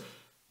this,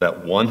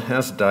 that one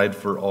has died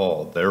for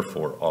all,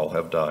 therefore all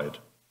have died.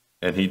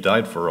 And he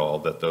died for all,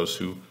 that those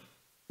who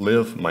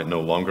live might no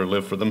longer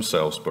live for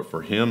themselves, but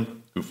for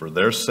him who for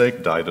their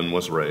sake died and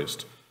was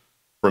raised.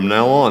 From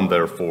now on,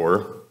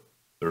 therefore,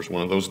 there's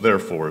one of those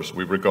therefores,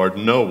 we regard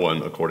no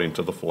one according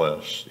to the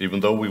flesh. Even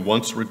though we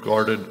once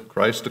regarded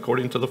Christ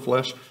according to the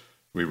flesh,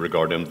 we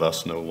regard him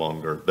thus no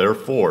longer.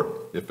 Therefore,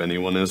 if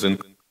anyone is in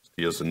Christ,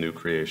 he is a new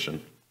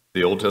creation.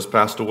 The old has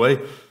passed away,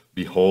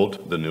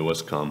 behold, the new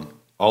has come.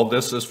 All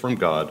this is from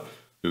God,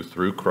 who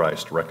through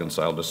Christ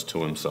reconciled us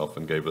to himself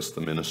and gave us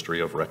the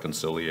ministry of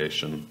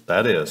reconciliation.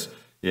 That is,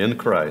 in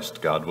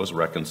Christ, God was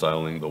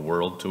reconciling the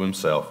world to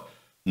himself,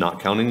 not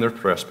counting their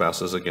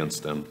trespasses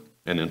against them,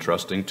 and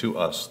entrusting to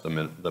us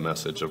the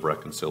message of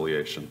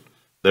reconciliation.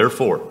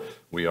 Therefore,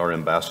 we are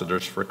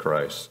ambassadors for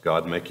Christ,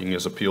 God making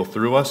his appeal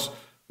through us.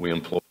 We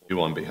implore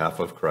you on behalf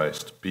of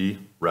Christ, be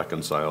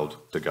reconciled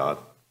to God.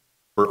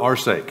 For our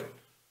sake,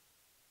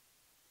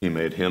 he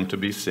made him to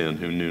be sin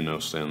who knew no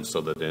sin,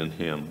 so that in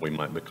him we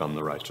might become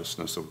the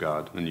righteousness of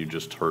God. And you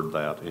just heard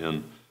that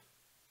in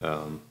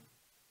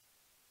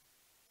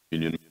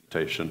union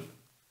meditation.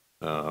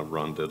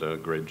 Ron did a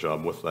great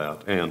job with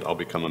that. And I'll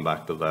be coming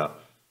back to that.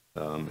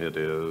 It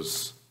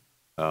is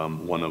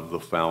one of the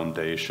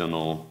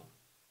foundational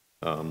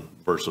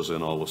verses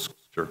in all of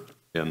Scripture,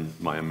 in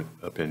my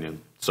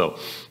opinion. So,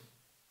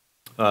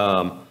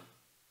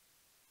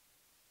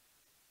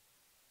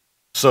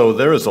 so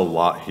there is a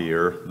lot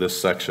here, this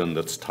section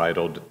that's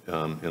titled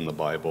in the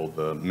Bible,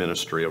 the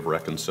Ministry of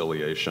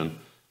Reconciliation.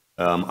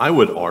 I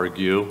would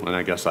argue, and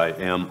I guess I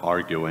am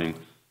arguing,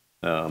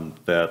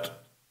 that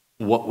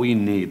what we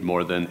need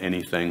more than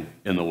anything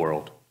in the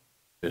world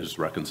is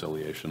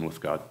reconciliation with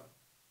God.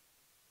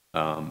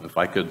 If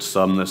I could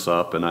sum this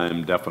up, and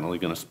I'm definitely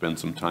going to spend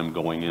some time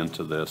going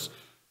into this,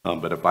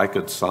 but if I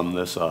could sum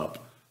this up,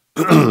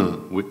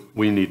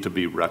 we need to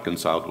be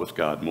reconciled with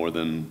God more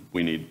than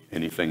we need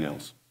anything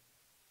else.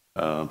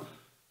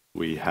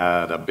 We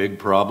had a big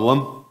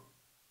problem,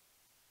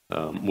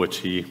 which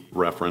he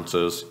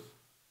references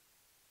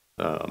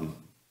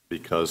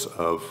because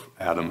of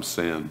Adam's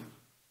sin.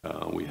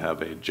 We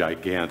have a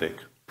gigantic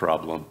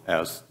problem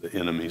as the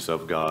enemies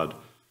of God.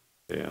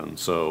 And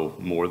so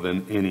more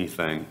than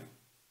anything,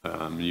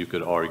 you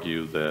could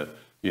argue that,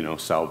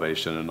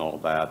 salvation and all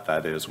that,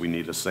 that is, we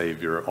need a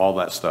Savior, all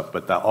that stuff.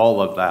 But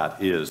all of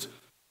that is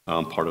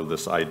part of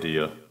this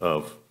idea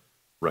of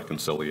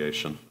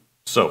reconciliation.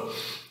 So,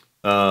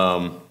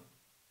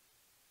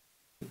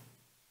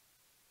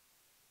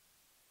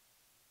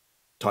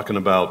 talking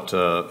about,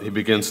 he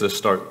begins to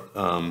start,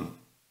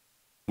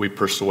 we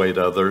persuade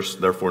others,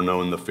 therefore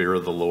knowing the fear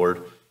of the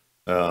Lord.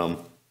 Let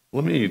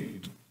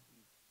me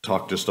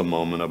talk just a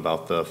moment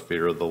about the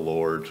fear of the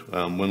Lord.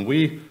 When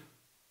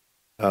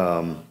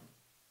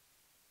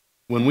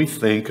we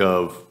think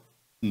of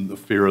the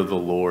fear of the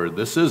Lord,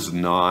 this is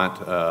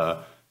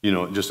not,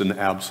 just an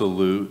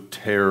absolute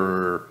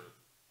terror.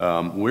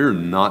 We're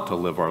not to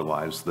live our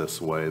lives this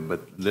way,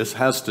 but this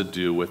has to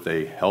do with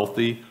a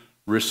healthy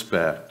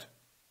respect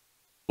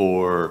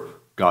for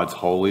God's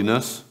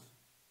holiness.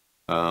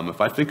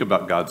 If I think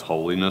about God's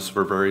holiness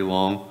for very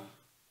long,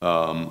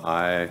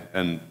 I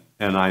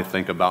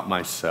think about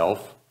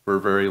myself for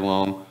very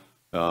long,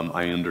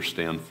 I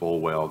understand full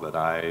well that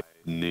I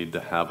need to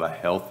have a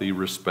healthy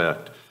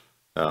respect.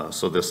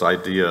 So this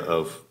idea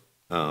of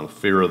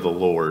fear of the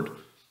Lord,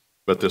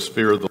 but this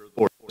fear of the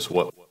Lord is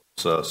what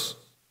helps us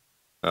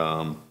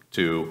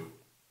to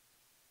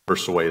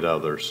persuade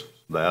others.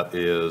 That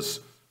is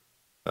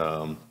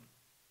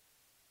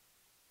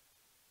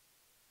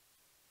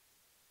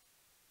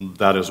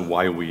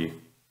why we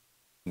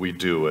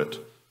do it.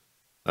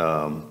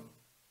 So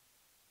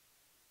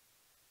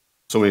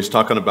when he's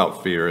talking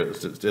about fear,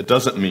 it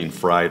doesn't mean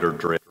fright or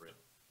dread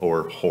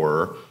or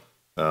horror.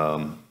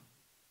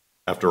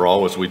 After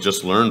all, as we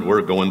just learned,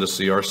 we're going to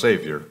see our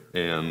Savior,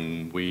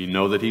 and we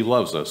know that he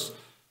loves us.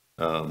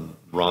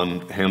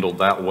 Ron handled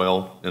that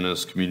well in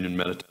his communion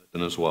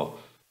meditation as well.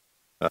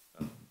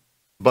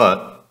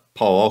 But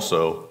Paul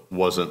also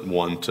wasn't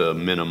one to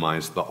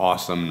minimize the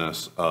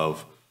awesomeness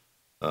of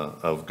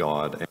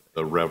God and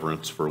the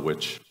reverence for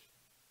which,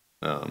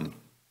 and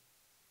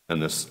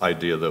this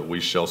idea that we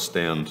shall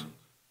stand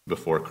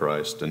before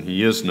Christ, and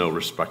he is no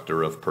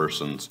respecter of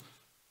persons.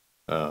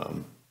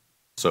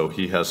 So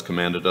he has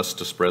commanded us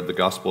to spread the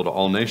gospel to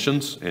all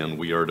nations, and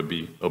we are to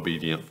be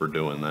obedient for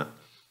doing that.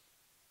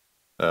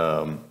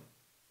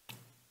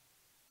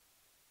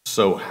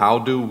 So how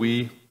do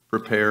we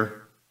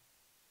prepare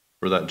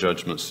for that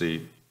judgment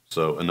seat?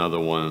 So another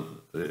one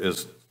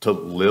is to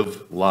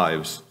live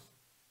lives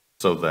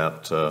so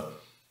that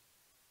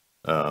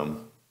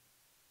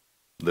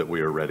that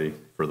we are ready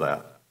for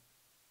that.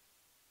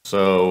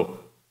 So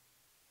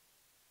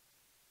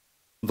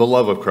the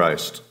love of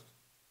Christ.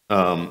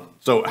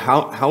 So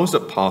how is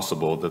it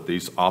possible that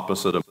these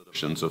opposite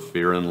emotions of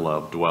fear and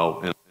love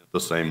dwell in the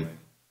same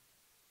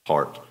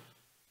heart?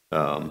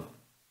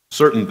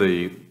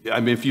 Certainly,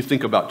 if you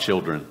think about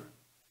children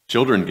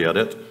get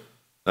it.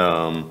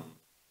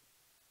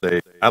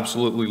 They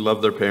absolutely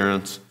love their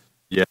parents,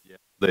 yet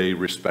they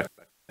respect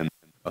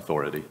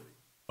authority,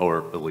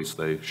 or at least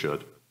they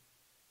should.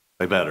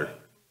 They better,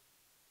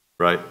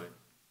 right?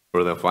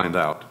 Or they'll find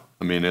out.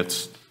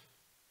 It's...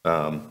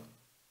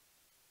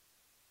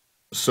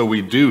 So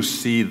we do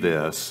see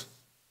this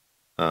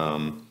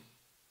in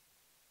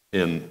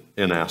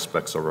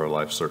aspects of our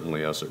life,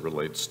 certainly as it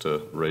relates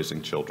to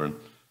raising children.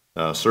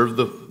 Serve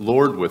the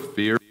Lord with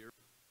fear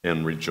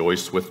and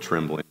rejoice with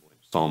trembling,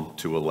 Psalm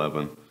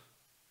 2:11.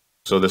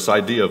 So this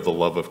idea of the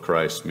love of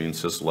Christ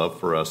means his love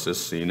for us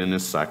is seen in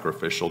his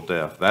sacrificial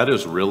death. That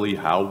is really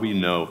how we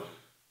know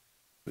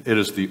it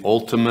is the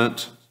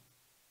ultimate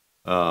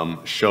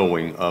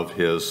showing of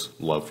his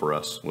love for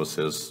us, was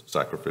his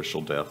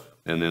sacrificial death.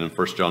 And then in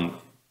 1 John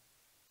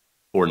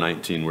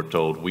 4:19, we're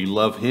told, we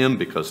love him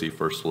because he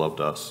first loved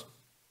us.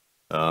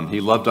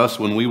 He loved us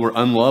when we were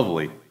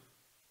unlovely.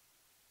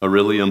 A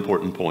really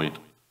important point.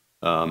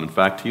 In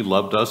fact, he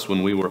loved us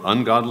when we were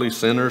ungodly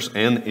sinners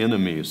and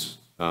enemies.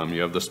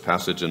 You have this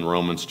passage in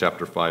Romans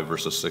chapter 5,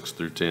 verses 6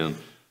 through 10.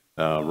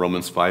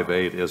 Romans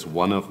 5:8 is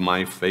one of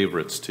my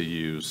favorites to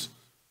use.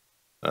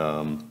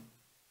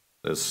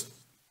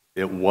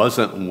 It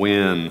wasn't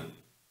when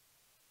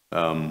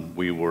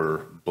we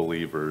were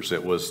believers.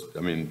 It was,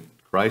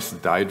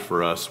 Christ died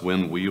for us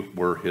when we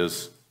were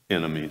his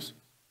enemies.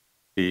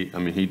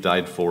 He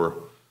died for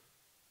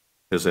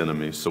his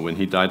enemies. So when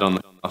he died on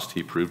the cross,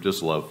 he proved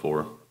his love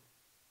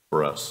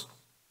for us.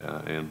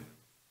 And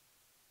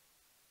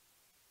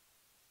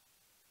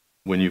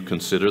when you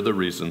consider the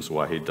reasons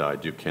why he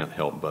died, you can't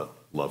help but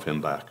love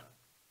him back.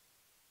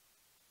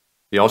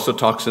 He also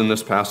talks in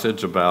this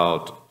passage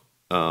about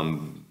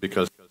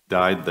because he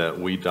died that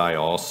we die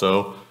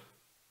also.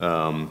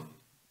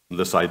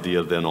 This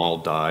idea then all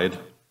died.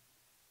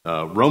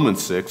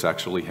 Romans 6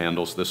 actually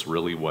handles this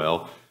really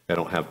well. I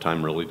don't have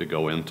time really to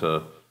go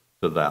into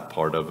that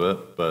part of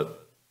it, but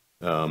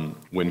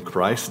when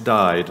Christ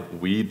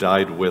died, we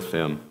died with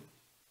him.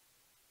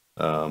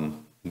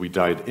 We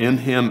died in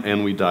him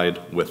and we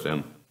died with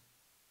him.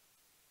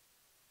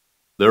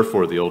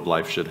 Therefore, the old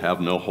life should have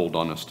no hold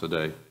on us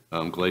today.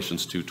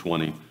 Galatians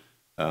 2:20,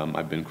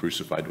 I've been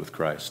crucified with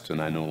Christ,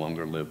 and I no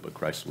longer live, but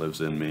Christ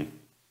lives in me.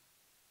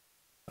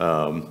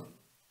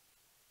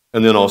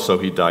 And then also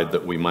he died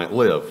that we might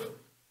live.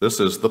 This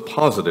is the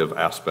positive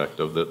aspect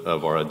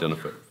of our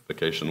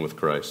identification with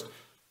Christ.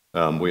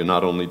 We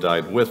not only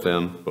died with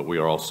him, but we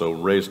are also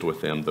raised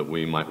with him, that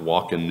we might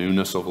walk in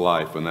newness of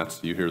life. And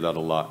you hear that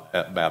a lot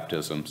at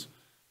baptisms.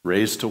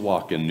 Raised to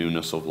walk in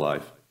newness of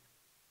life.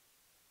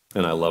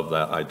 And I love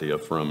that idea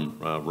from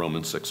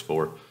Romans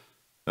 6:4.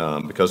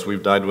 Because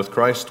we've died with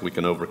Christ, we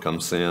can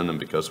overcome sin. And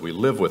because we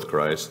live with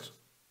Christ,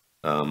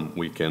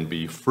 we can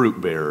be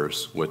fruit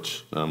bearers,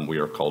 which we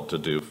are called to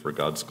do for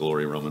God's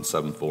glory, Romans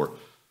 7:4.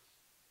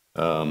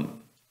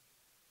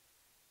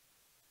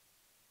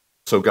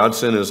 So God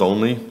sent his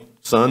only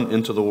Son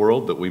into the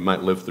world that we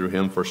might live through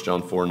him, 1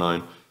 John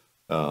 4:9.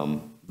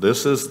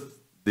 This is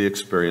the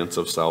experience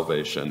of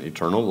salvation,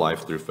 eternal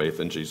life through faith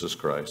in Jesus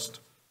Christ.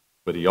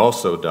 But he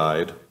also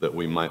died that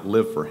we might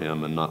live for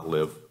him and not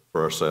live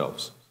for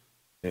ourselves.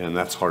 And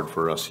that's hard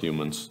for us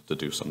humans to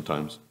do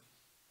sometimes.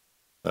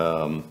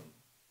 One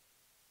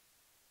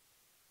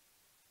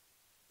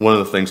of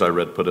the things I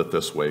read put it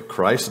this way: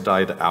 Christ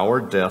died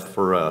our death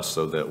for us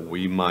so that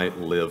we might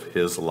live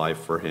his life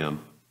for him.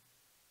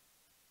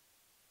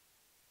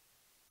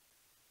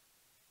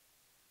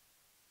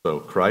 So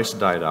Christ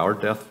died our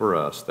death for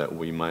us that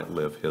we might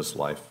live his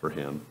life for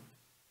him.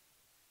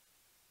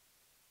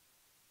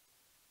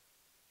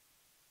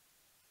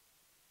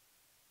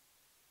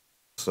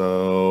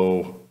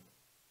 So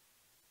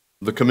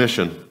the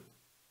commission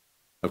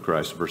of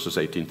Christ, verses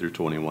 18 through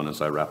 21, as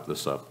I wrap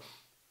this up.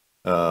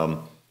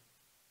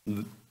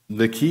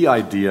 The key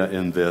idea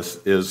in this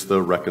is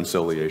the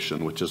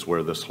reconciliation, which is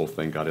where this whole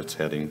thing got its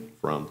heading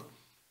from.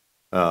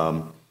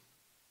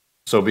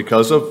 So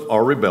because of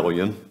our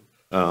rebellion,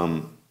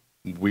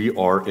 we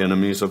are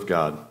enemies of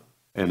God,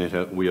 and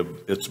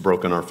it's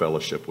broken our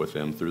fellowship with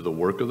him. Through the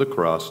work of the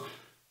cross,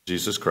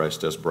 Jesus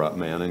Christ has brought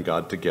man and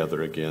God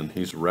together again.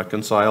 He's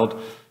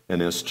reconciled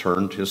and has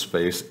turned his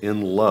face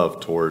in love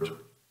toward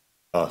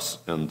us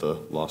and the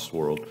lost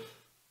world.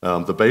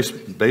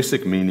 The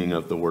basic meaning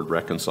of the word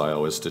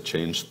reconcile is to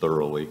change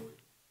thoroughly.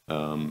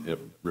 It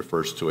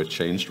refers to a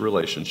changed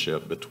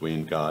relationship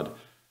between God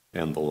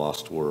and the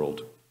lost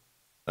world.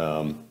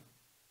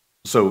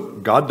 So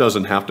God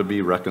doesn't have to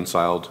be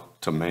reconciled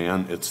to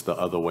man. It's the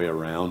other way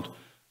around.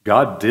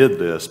 God did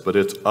this, but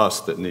it's us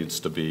that needs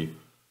to be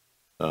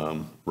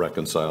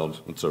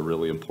reconciled. It's a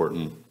really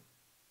important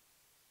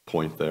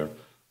point there.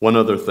 One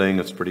other thing,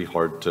 it's pretty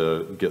hard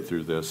to get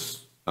through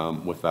this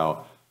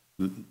without.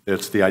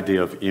 It's the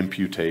idea of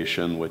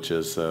imputation, which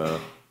is a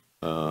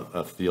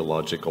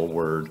theological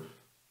word.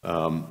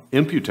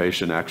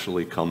 Imputation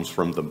actually comes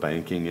from the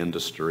banking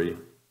industry,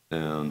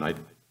 and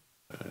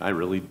I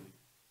really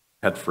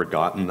had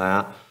forgotten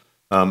that.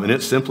 And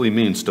it simply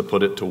means to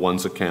put it to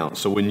one's account.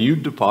 So when you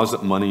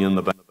deposit money in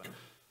the bank,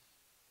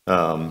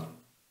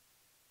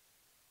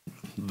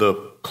 the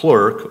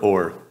clerk,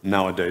 or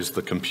nowadays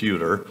the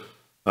computer,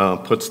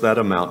 puts that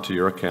amount to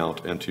your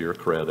account and to your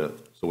credit.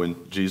 So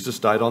when Jesus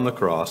died on the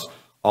cross,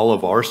 all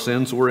of our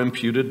sins were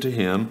imputed to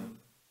him,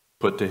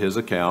 put to his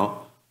account.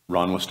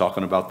 Ron was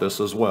talking about this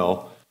as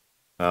well.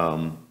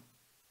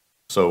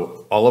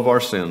 So all of our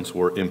sins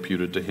were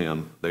imputed to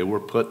him. They were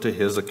put to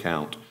his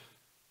account.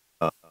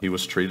 He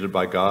was treated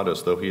by God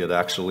as though he had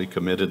actually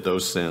committed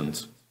those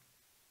sins.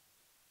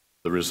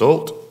 The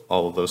result,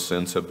 all of those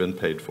sins have been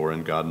paid for,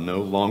 and God no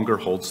longer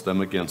holds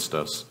them against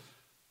us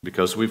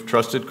because we've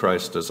trusted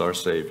Christ as our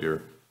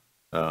Savior.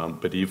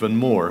 But even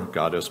more,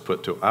 God has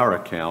put to our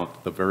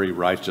account the very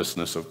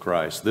righteousness of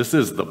Christ. This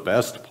is the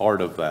best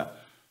part of that.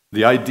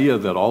 The idea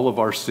that all of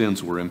our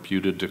sins were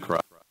imputed to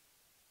Christ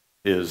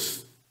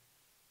is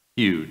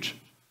huge.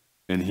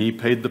 and he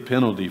paid the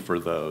penalty for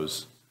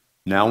those.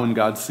 Now when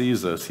God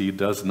sees us, he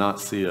does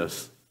not see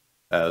us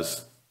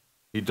as,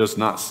 he does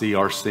not see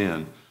our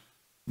sin.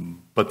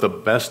 But the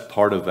best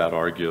part of that,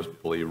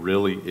 arguably,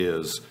 really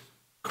is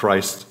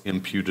Christ's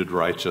imputed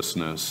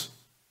righteousness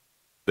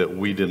that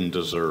we didn't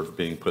deserve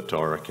being put to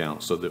our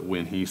account, so that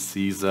when he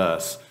sees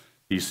us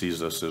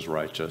as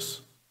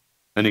righteous.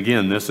 And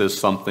again, this is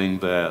something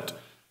that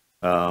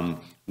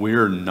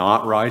we're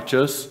not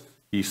righteous.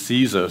 He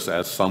sees us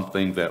as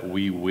something that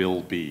we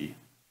will be.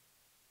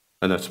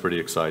 And that's pretty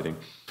exciting.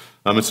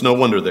 It's no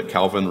wonder that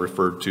Calvin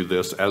referred to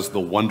this as the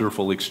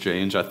wonderful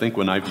exchange. I think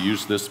when I've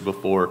used this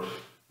before,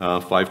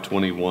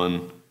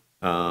 521,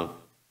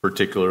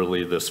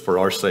 particularly this, for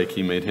our sake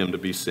he made him to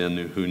be sin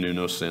who knew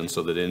no sin,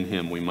 so that in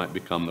him we might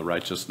become the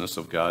righteousness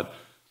of God.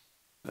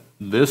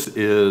 There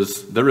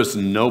is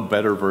no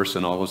better verse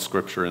in all of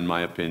Scripture, in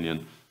my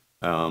opinion,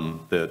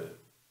 that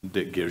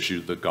gives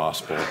you the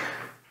gospel.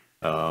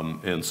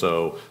 And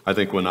so I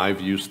think when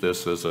I've used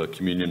this as a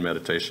communion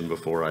meditation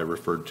before, I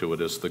referred to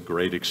it as the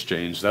great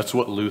exchange. That's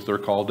what Luther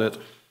called it.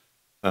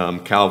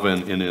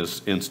 Calvin, in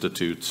his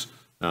Institutes,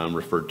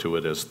 referred to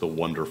it as the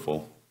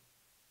wonderful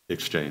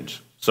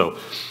exchange. So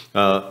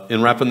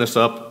in wrapping this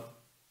up,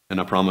 and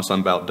I promise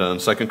I'm about done,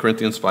 2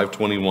 Corinthians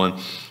 5:21,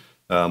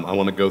 I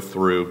want to go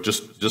through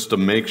just to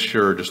make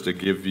sure, just to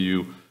give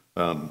you,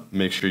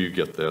 make sure you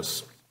get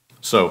this.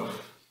 So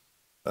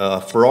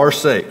for our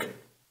sake,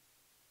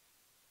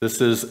 this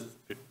is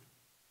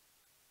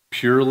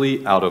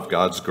purely out of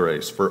God's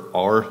grace. For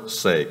our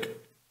sake,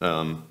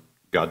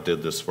 God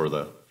did this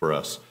for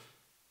us.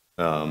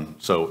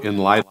 So in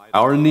light of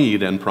our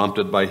need and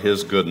prompted by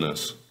his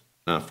goodness,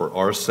 for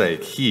our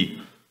sake,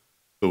 he,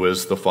 who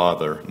is the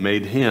Father,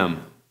 made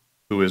him,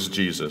 who is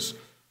Jesus,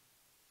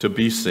 to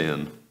be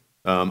sin.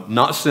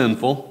 Not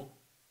sinful.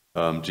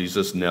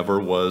 Jesus never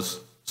was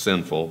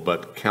sinful,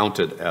 but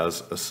counted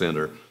as a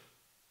sinner.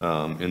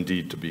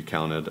 Indeed, to be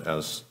counted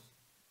as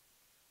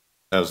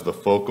the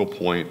focal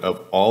point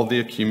of all the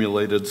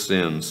accumulated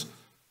sins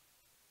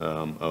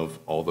of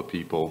all the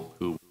people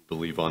who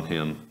believe on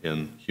him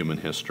in human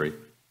history.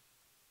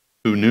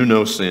 Who knew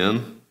no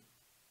sin.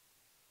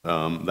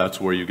 That's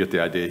where you get the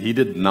idea. He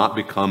did not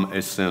become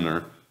a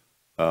sinner.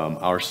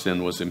 Our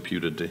sin was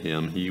imputed to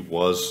him. He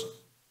was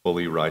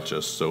fully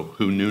righteous. So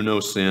who knew no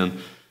sin,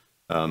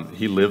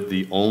 he lived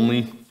the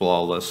only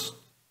flawless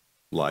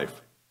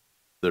life.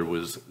 There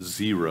was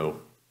zero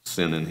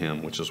sin in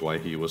him, which is why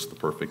he was the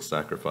perfect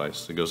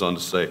sacrifice. It goes on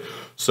to say,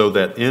 so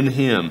that in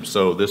him,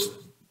 so this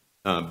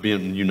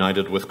being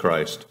united with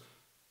Christ,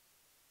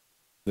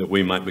 that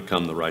we might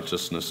become the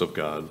righteousness of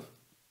God.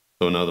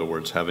 So in other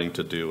words, having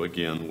to do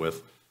again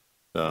with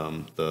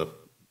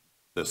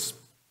this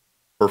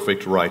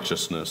perfect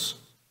righteousness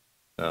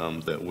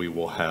that we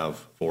will have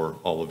for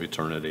all of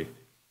eternity,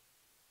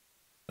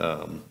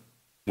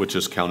 which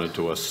is counted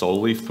to us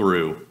solely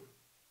through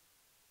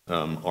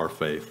our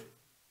faith.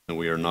 And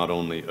we are not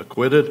only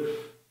acquitted,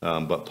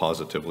 but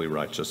positively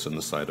righteous in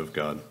the sight of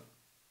God.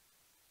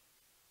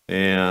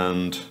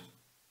 And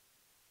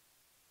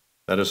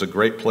that is a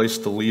great place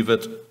to leave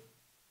it.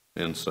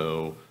 And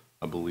so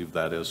I believe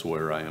that is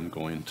where I am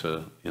going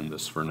to end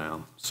this for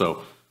now.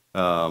 So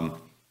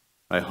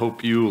I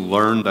hope you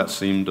learned. That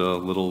seemed a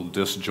little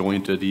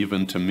disjointed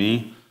even to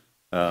me.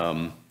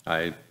 Sometimes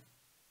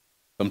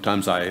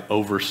I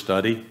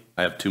overstudy.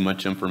 I have too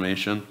much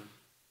information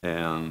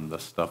and the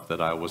stuff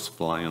that I was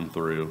flying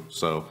through.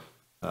 So,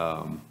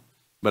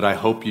 but I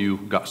hope you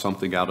got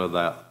something out of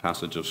that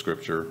passage of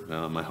Scripture.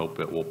 I hope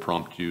it will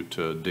prompt you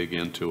to dig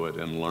into it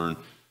and learn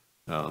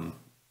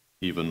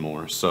even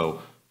more.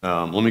 So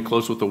let me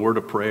close with a word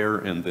of prayer,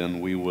 and then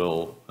we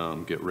will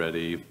get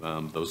ready.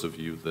 Those of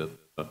you that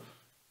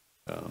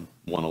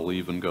want to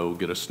leave and go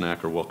get a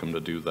snack are welcome to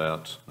do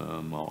that.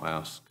 I'll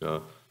ask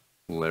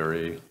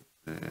Larry,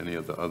 any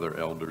of the other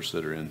elders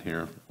that are in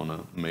here want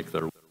to make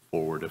their way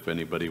forward. If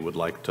anybody would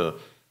like to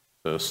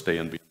stay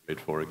and be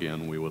prayed for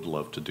again, we would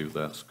love to do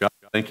that. So God,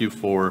 thank you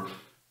for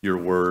your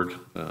word.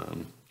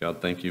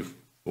 God, thank you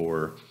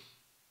for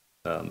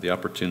the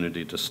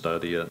opportunity to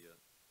study it.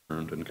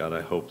 And God,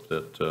 I hope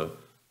that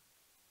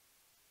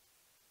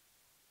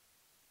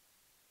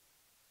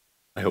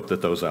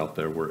those out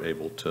there were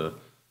able to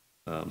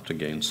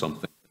gain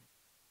something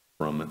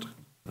from it.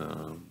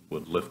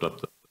 Would lift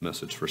up the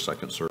message for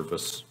second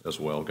service as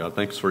well. God,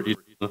 thanks for each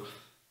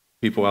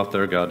people out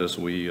there, God, as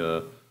we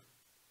go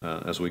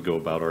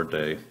about our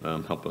day.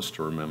 Help us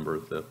to remember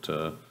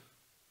that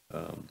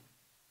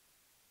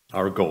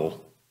our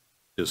goal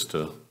is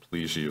to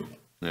please you.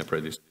 And I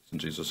pray these things in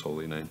Jesus'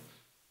 holy name.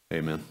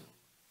 Amen.